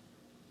better.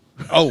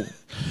 Oh.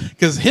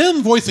 Because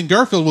him voicing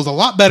Garfield was a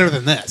lot better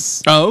than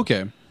this. Oh,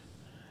 okay.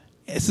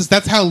 It's just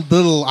that's how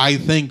little I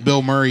think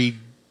Bill Murray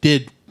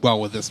did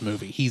well with this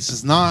movie. He's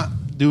just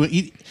not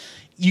doing...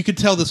 You could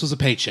tell this was a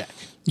paycheck.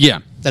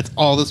 Yeah. That's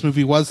all this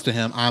movie was to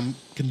him. I'm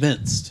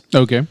convinced.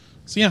 Okay.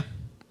 So, yeah.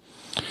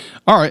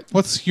 All right.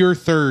 What's your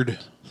third?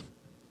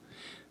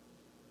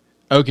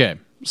 Okay.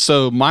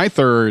 So, my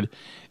third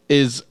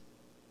is...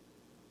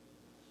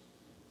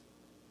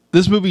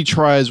 This movie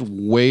tries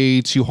way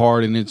too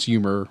hard in its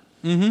humor.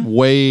 Mm-hmm.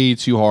 Way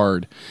too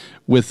hard.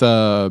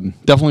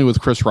 Definitely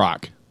with Chris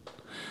Rock.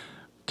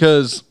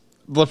 Because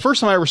the first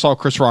time I ever saw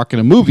Chris Rock in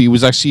a movie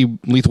was actually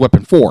Lethal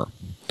Weapon 4.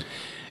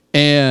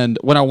 And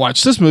when I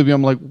watched this movie,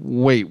 I'm like,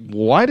 wait,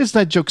 why does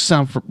that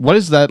why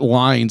does that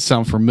line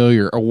sound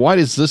familiar? Or why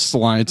does this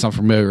line sound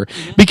familiar?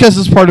 Mm-hmm. Because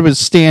it's part of his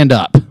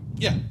stand-up.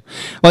 Yeah.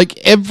 Like,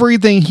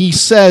 everything he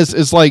says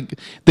is like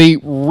they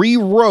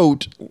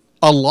rewrote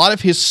a lot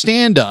of his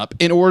stand-up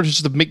in order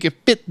just to make it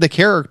fit the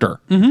character.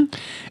 Mm-hmm.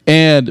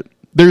 And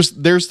there's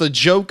the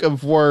joke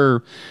of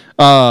where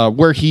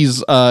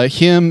he's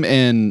him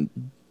and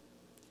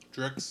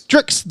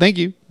Drix, thank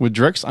you. With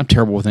Drix, I'm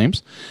terrible with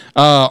names.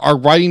 Are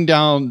driving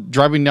down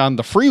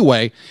the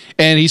freeway,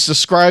 and he's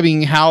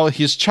describing how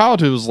his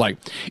childhood was like.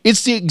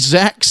 It's the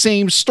exact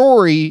same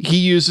story he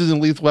uses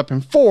in Lethal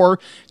Weapon 4,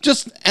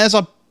 just as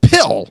a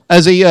pill,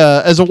 as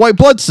a white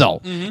blood cell.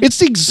 Mm-hmm. It's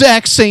the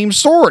exact same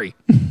story.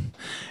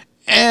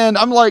 And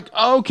I'm like,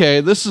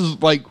 okay, this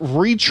is like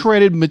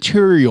retreaded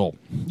material.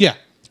 Yeah.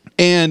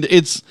 And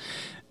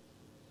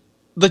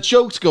the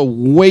jokes go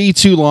way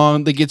too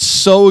long. They get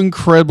so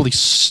incredibly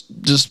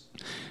just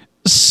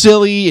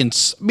silly,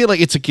 and I mean, like,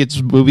 it's a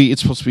kids movie.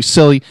 It's supposed to be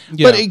silly,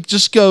 but it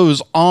just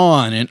goes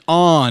on and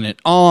on and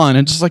on,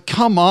 and just like,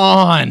 come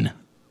on.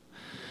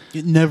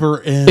 It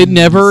never ends. It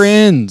never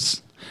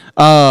ends.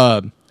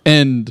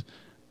 And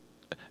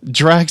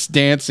Drax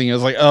dancing, I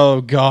was like,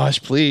 oh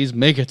gosh, please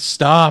make it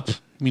stop. You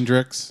mean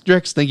Drix?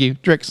 Drix, thank you.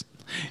 Drix.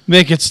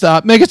 Make it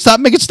stop. Make it stop.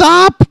 Make it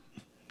stop.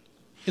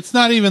 It's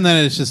not even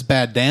that it's just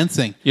bad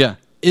dancing. Yeah.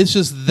 It's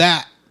just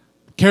that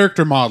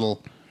character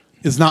model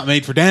is not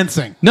made for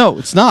dancing. No,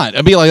 it's not.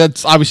 I mean, like,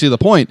 that's obviously the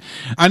point.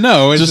 I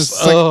know. It's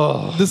just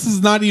like, this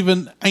is not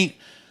even...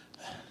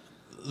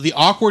 the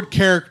awkward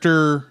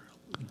character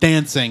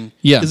dancing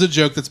is a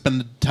joke that's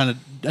been done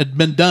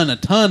a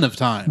ton of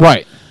times.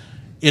 Right.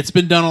 It's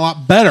been done a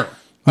lot better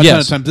a ton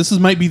of times. This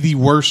might be the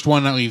worst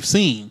one that we've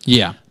seen.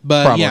 Yeah.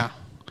 But probably.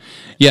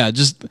 Yeah,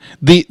 just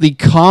the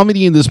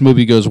comedy in this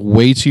movie goes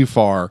way too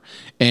far.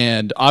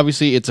 And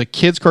obviously it's a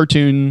kids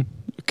cartoon,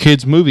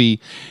 kids movie,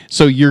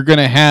 so you're going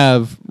to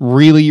have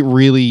really,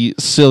 really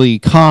silly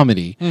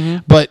comedy.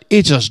 Mm-hmm. But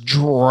it just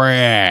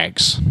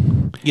drags.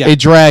 Yeah. It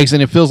drags,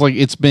 and it feels like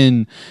it's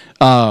been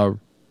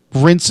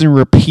rinsed and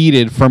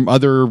repeated from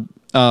other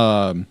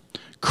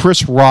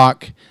Chris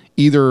Rock,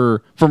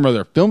 either from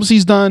other films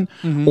he's done,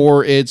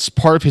 or it's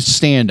part of his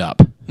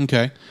stand-up.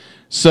 Okay.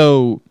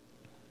 So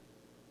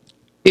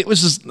it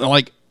was just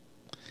like,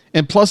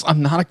 and plus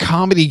I'm not a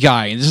comedy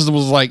guy, and this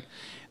was like,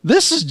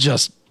 this is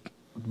just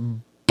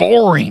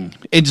boring.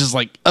 It's just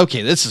like,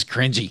 okay, this is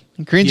cringy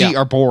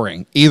or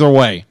boring, either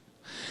way.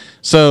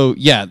 So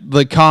yeah,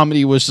 the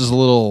comedy was just a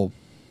little,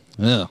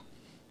 in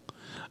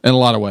a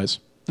lot of ways.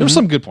 There were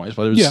some good points,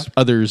 but it was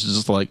others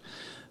just like,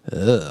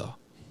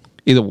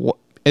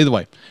 Either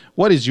way,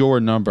 what is your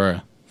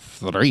number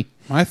 3?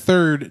 My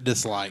third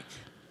dislike.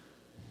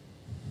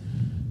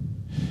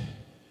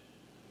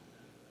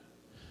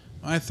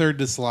 My third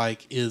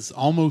dislike is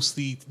almost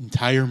the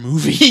entire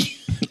movie,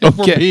 if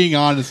we're being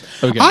honest.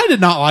 Okay. I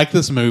did not like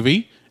this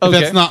movie. If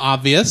that's not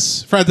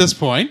obvious at this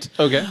point.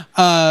 Okay.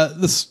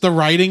 The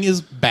writing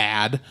is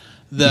bad.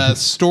 The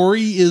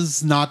story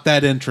is not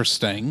that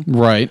interesting.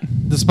 Right.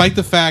 Despite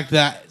the fact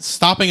that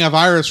stopping a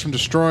virus from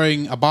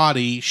destroying a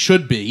body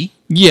should be.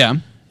 Yeah.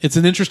 It's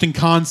an interesting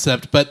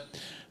concept, but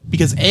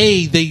because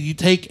they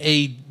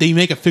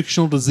make a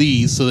fictional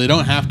disease, so they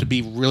don't have to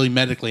be really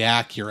medically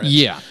accurate.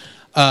 Yeah.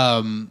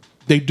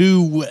 They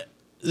do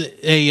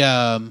it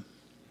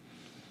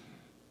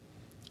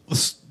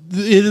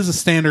is a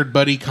standard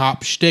buddy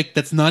cop shtick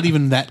that's not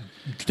even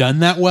done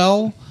that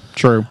well.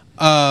 True.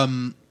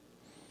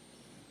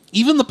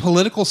 Even the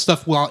political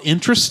stuff, while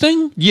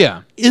interesting,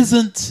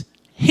 isn't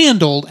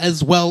handled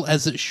as well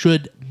as it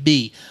should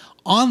be.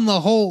 On the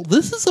whole,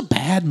 this is a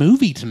bad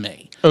movie to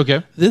me.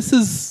 Okay. This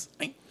is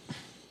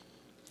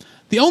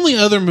the only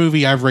other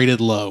movie I've rated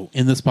low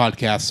in this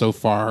podcast so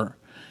far,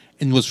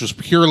 and was just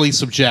purely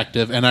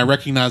subjective. And I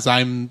recognize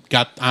I'm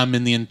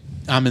in the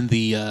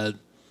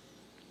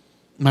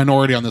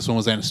minority on this one.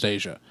 Was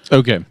Anastasia.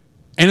 Okay.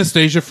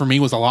 Anastasia for me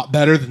was a lot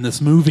better than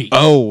this movie.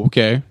 Oh,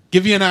 okay.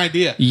 Give you an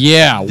idea.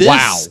 Yeah.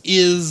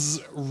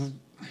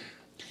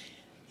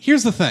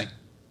 Here's the thing.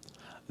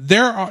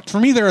 There are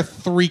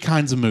 3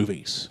 kinds of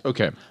movies.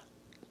 Okay.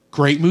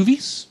 Great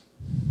movies.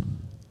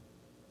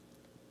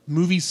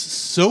 Movies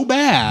so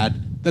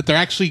bad that they're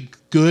actually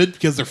good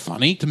because they're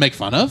funny to make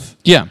fun of.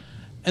 Yeah.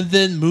 And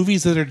then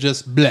movies that are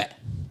just bleh.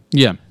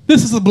 Yeah.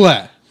 This is a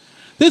bleh.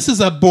 This is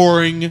a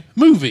boring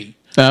movie.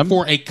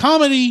 For a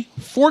comedy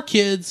for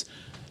kids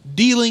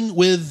dealing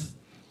with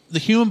the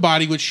human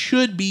body, which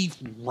should be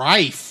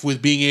rife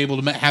with being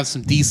able to have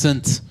some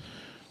decent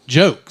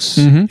jokes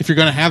if you're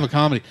going to have a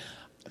comedy.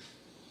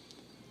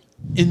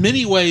 In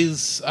many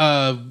ways,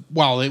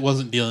 while it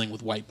wasn't dealing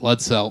with white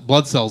blood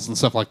cells and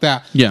stuff like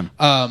that,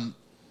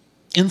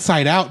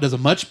 Inside Out does a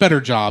much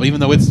better job, even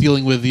though it's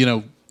dealing with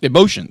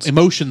emotions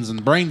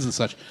and brains and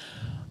such.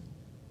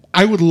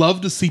 I would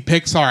love to see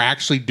Pixar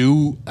actually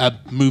do a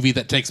movie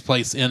that takes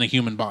place in a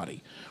human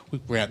body.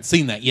 We haven't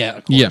seen that yet,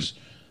 of course. Yeah.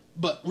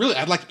 But really,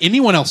 I'd like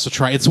anyone else to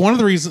try. It's one of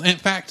the reasons. In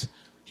fact,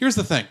 here's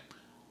the thing.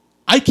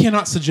 I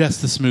cannot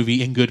suggest this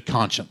movie in good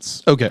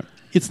conscience. Okay.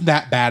 It's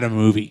that bad a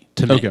movie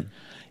to me. Okay.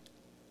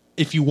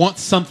 If you want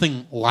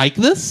something like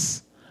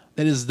this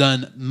that is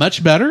done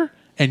much better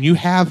and you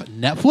have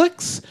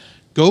Netflix,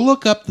 go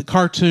look up the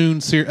cartoon,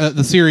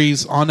 the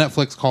series on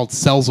Netflix called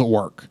Cells at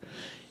Work.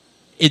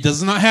 It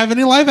does not have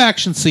any live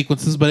action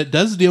sequences, but it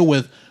does deal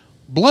with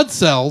blood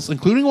cells,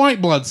 including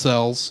white blood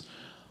cells,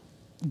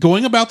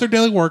 going about their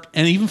daily work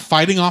and even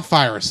fighting off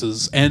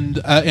viruses and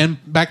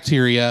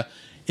bacteria.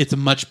 It's a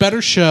much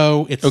better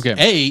show. It's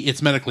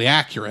it's medically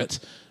accurate,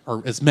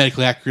 or as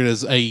medically accurate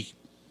as a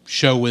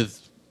show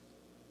with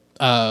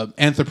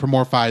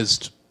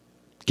anthropomorphized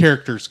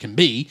characters can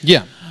be.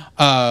 Yeah.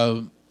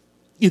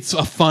 It's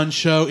a fun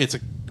show. It's a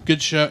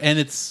good show, and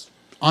it's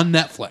on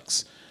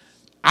Netflix.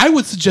 I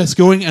would suggest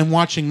going and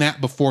watching that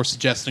before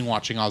suggesting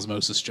watching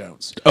Osmosis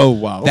Jones. Oh,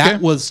 wow. Okay.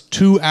 That was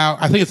 2 hours.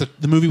 I think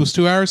the movie was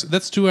 2 hours.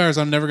 That's 2 hours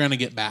I'm never going to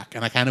get back,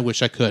 and I kind of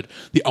wish I could.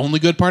 The only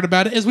good part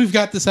about it is we've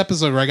got this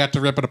episode where I got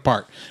to rip it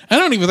apart. I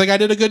don't even think I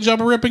did a good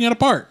job of ripping it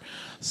apart.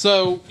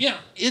 So, yeah,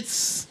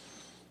 it's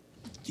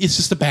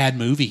just a bad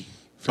movie.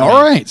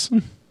 All right.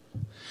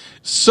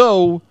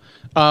 So,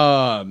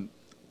 I'm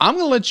going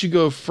to let you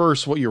go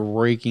first what your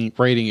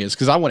rating is,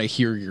 because I want to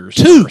hear yours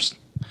 2. first.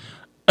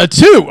 A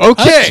 2,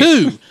 okay. A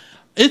 2.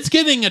 It's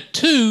getting a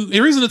 2. The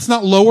reason it's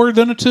not lower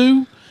than a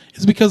 2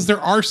 is because there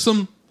are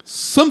some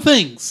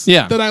things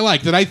that I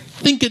like, that I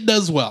think it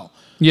does well.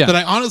 Yeah. That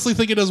I honestly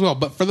think it does well.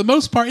 But for the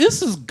most part,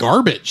 this is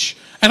garbage.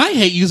 And I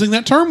hate using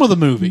that term with a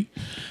movie.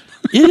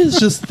 It is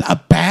just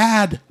a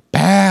bad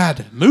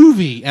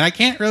movie. And I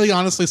can't really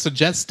honestly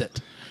suggest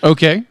it.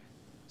 Okay.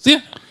 So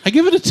yeah, I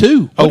give it a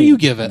 2. What do you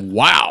give it?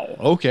 Wow.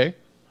 Okay.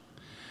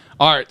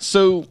 All right.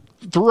 So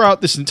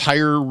throughout this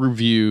entire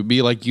review,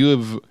 you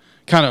have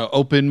kind of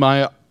opened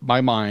my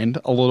mind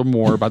a little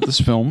more about this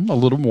film, a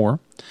little more.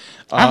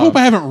 I hope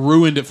I haven't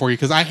ruined it for you,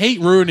 because I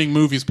hate ruining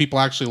movies people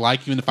actually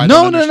like, even if I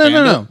don't understand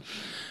it. No.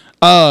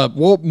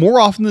 Well, more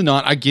often than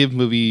not, I give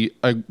movie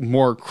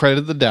more credit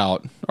of the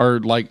doubt,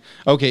 or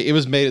okay, it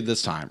was made at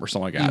this time, or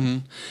something like that.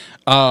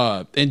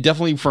 Mm-hmm. And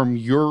definitely from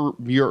your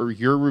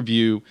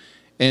review,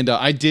 and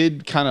I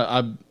did kind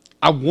of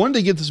I wanted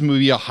to give this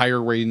movie a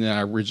higher rating than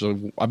I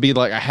originally.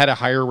 I had a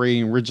higher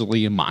rating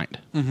originally in mind,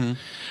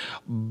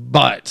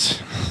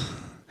 but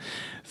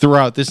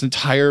throughout this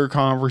entire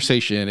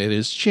conversation, it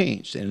has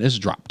changed and it has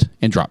dropped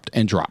and dropped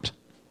and dropped.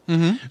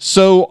 Mm-hmm.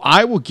 So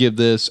I will give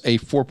this a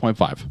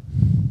 4.5.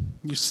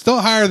 You're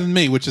still higher than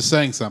me, which is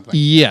saying something.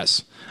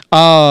 Yes.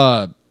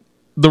 The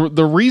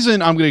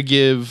reason I'm going to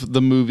give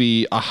the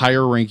movie a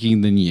higher ranking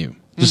than you,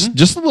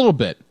 just a little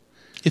bit.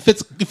 If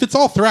it's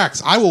all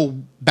Thrax, I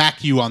will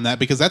back you on that,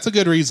 because that's a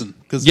good reason.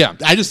 Because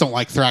I just don't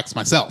like Thrax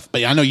myself,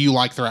 but I know you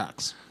like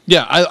Thrax.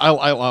 Yeah,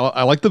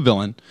 I like the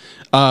villain.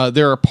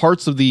 There are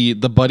parts of the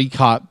buddy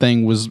cop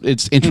thing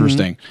it's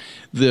interesting.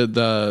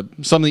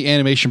 Mm-hmm. Some of the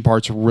animation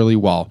parts really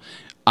well.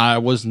 I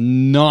was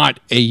not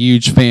a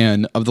huge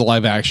fan of the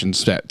live action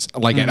sets,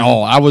 at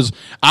all. I was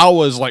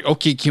like,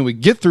 okay, can we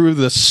get through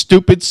the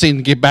stupid scene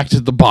and get back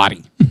to the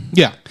body?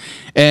 Yeah,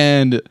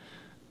 and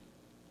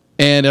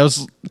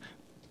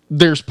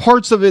there's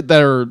parts of it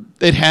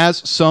it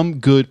has some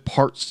good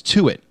parts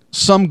to it,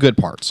 some good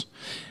parts.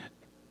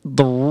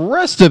 The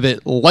rest of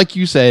it, like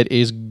you said,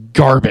 is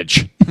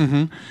garbage.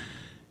 Mm-hmm.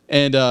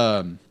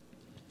 And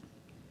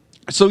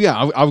so yeah,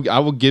 I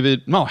will give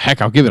it. No, heck,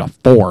 I'll give it a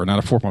 4,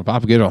 not a 4.5. I'll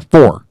give it a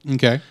 4.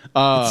 Okay.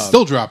 It's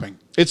still dropping.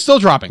 It's still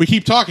dropping. We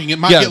keep talking. It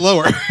might get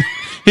lower.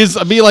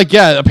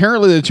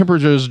 Apparently the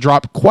temperatures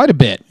dropped quite a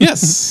bit.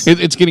 Yes.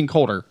 It's getting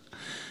colder.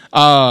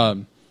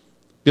 Might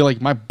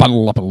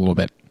bundle up a little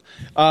bit.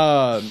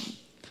 So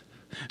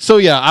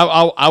yeah,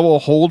 I will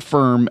hold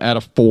firm at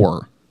a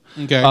 4.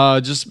 Okay.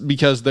 Just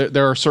because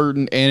there are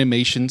certain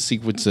animation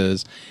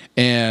sequences,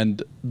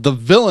 and the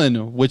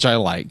villain, which I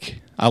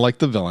like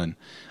the villain,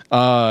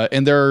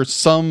 and there are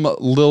some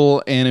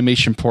little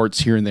animation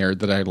parts here and there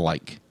that I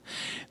like.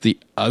 The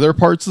other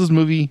parts of this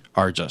movie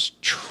are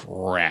just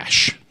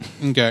trash.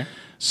 Okay.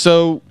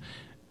 So,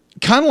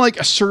 kind of like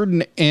a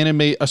certain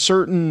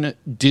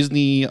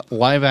Disney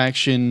live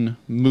action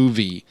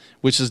movie,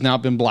 which has now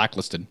been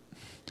blacklisted,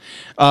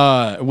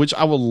 which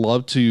I would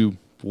love to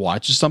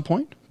watch at some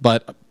point,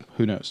 but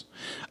who knows?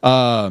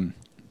 But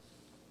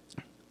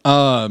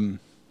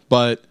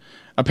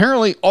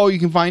apparently all you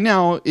can find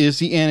now is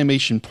the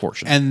animation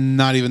portion, and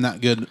not even that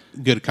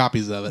good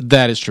copies of it.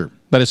 That is true.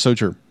 That is so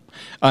true.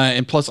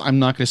 And plus, I'm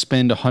not going to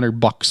spend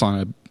 $100 on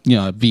a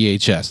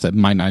VHS that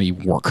might not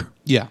even work.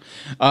 Yeah.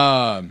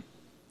 But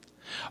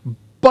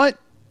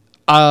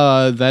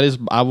that is,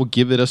 I will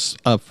give it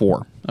a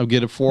 4. I'll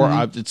get a 4.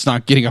 Mm-hmm. It's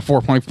not getting a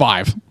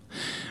 4.5.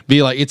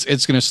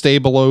 It's going to stay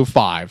below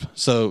 5.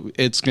 So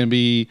it's going to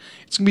be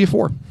a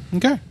 4.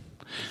 Okay.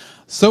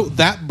 So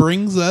that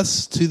brings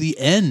us to the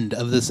end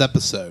of this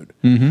episode.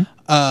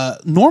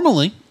 Mm-hmm.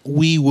 Normally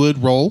we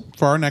would roll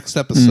for our next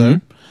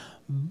episode,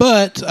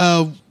 but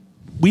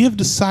we have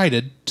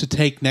decided to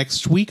take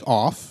next week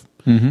off.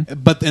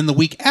 Mm-hmm. But then the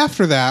week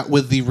after that,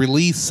 with the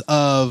release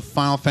of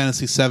Final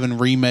Fantasy VII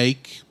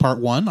Remake Part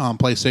 1 on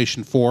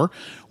PlayStation 4,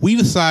 we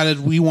decided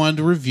we wanted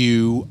to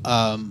review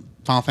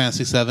Final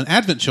Fantasy VII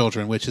Advent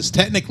Children, which is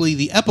technically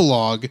the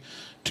epilogue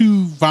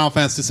to Final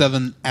Fantasy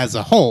VII as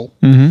a whole.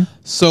 Mm-hmm.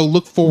 So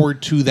look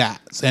forward to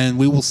that. And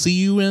we will see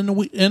you in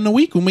a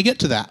week when we get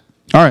to that.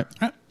 All right.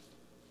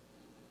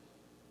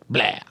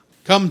 Blah.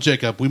 Come,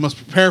 Jacob. We must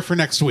prepare for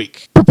next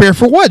week. Prepare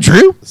for what,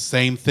 Drew? The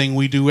same thing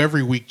we do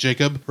every week,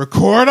 Jacob.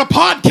 Record a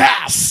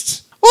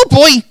podcast! Oh,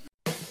 boy!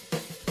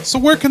 So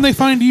where can they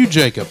find you,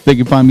 Jacob? They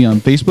can find me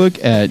on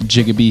Facebook at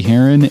Jacob B.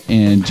 Heron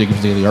and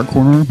Jacob's Daily Art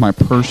Corner, my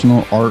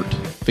personal art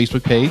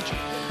Facebook page.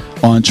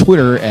 On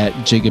Twitter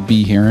at Jacob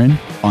B. Heron.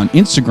 On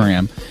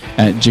Instagram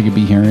at Jacob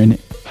B. Heron.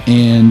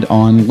 And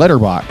on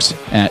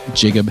Letterboxd at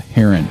Jacob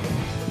Heron.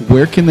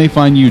 Where can they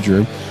find you,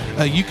 Drew?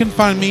 You can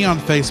find me on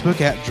Facebook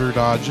at Drew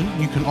Dodgen.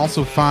 You can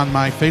also find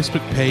my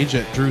Facebook page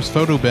at Drew's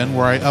Photo Bin,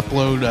 where I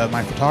upload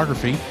my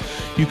photography.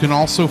 You can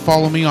also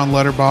follow me on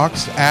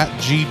Letterboxd at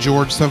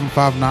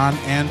GGeorge759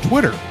 and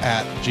Twitter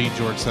at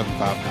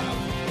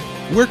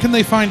GGeorge759. Where can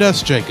they find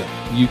us, Jacob?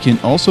 You can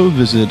also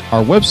visit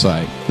our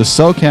website,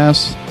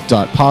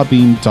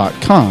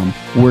 thecellcast.podbean.com,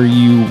 where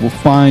you will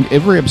find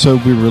every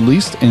episode we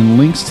released and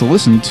links to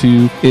listen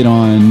to it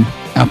on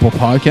Apple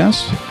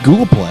Podcasts,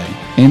 Google Play,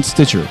 and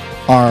Stitcher.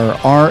 Our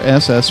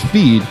RSS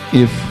feed,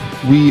 if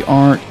we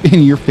aren't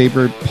in your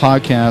favorite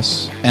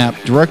podcast app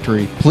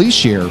directory, please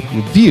share,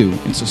 review,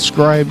 and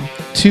subscribe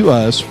to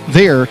us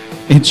there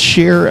and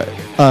share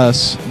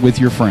us with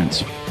your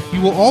friends.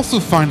 You will also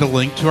find a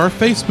link to our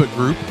Facebook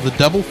group, the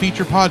Double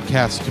Feature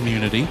Podcast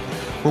Community,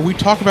 where we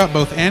talk about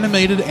both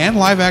animated and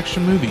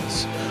live-action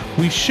movies.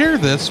 We share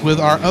this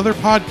with our other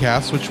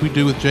podcasts, which we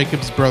do with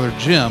Jacob's brother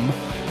Jim,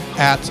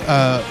 at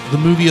the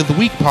Movie of the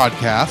Week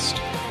podcast,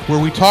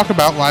 where we talk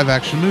about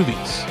live-action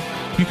movies.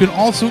 You can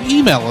also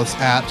email us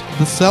at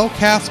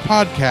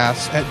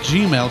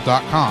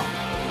thecellcastpodcast@gmail.com.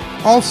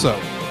 Also,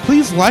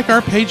 please like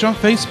our page on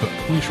Facebook.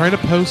 We try to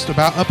post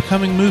about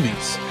upcoming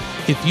movies.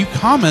 If you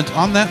comment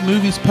on that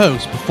movie's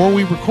post before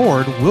we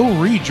record, we'll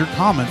read your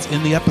comments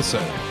in the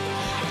episode.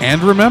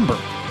 And remember,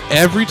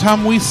 every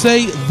time we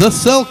say The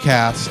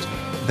Cellcast,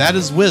 that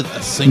is with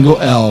a single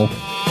L.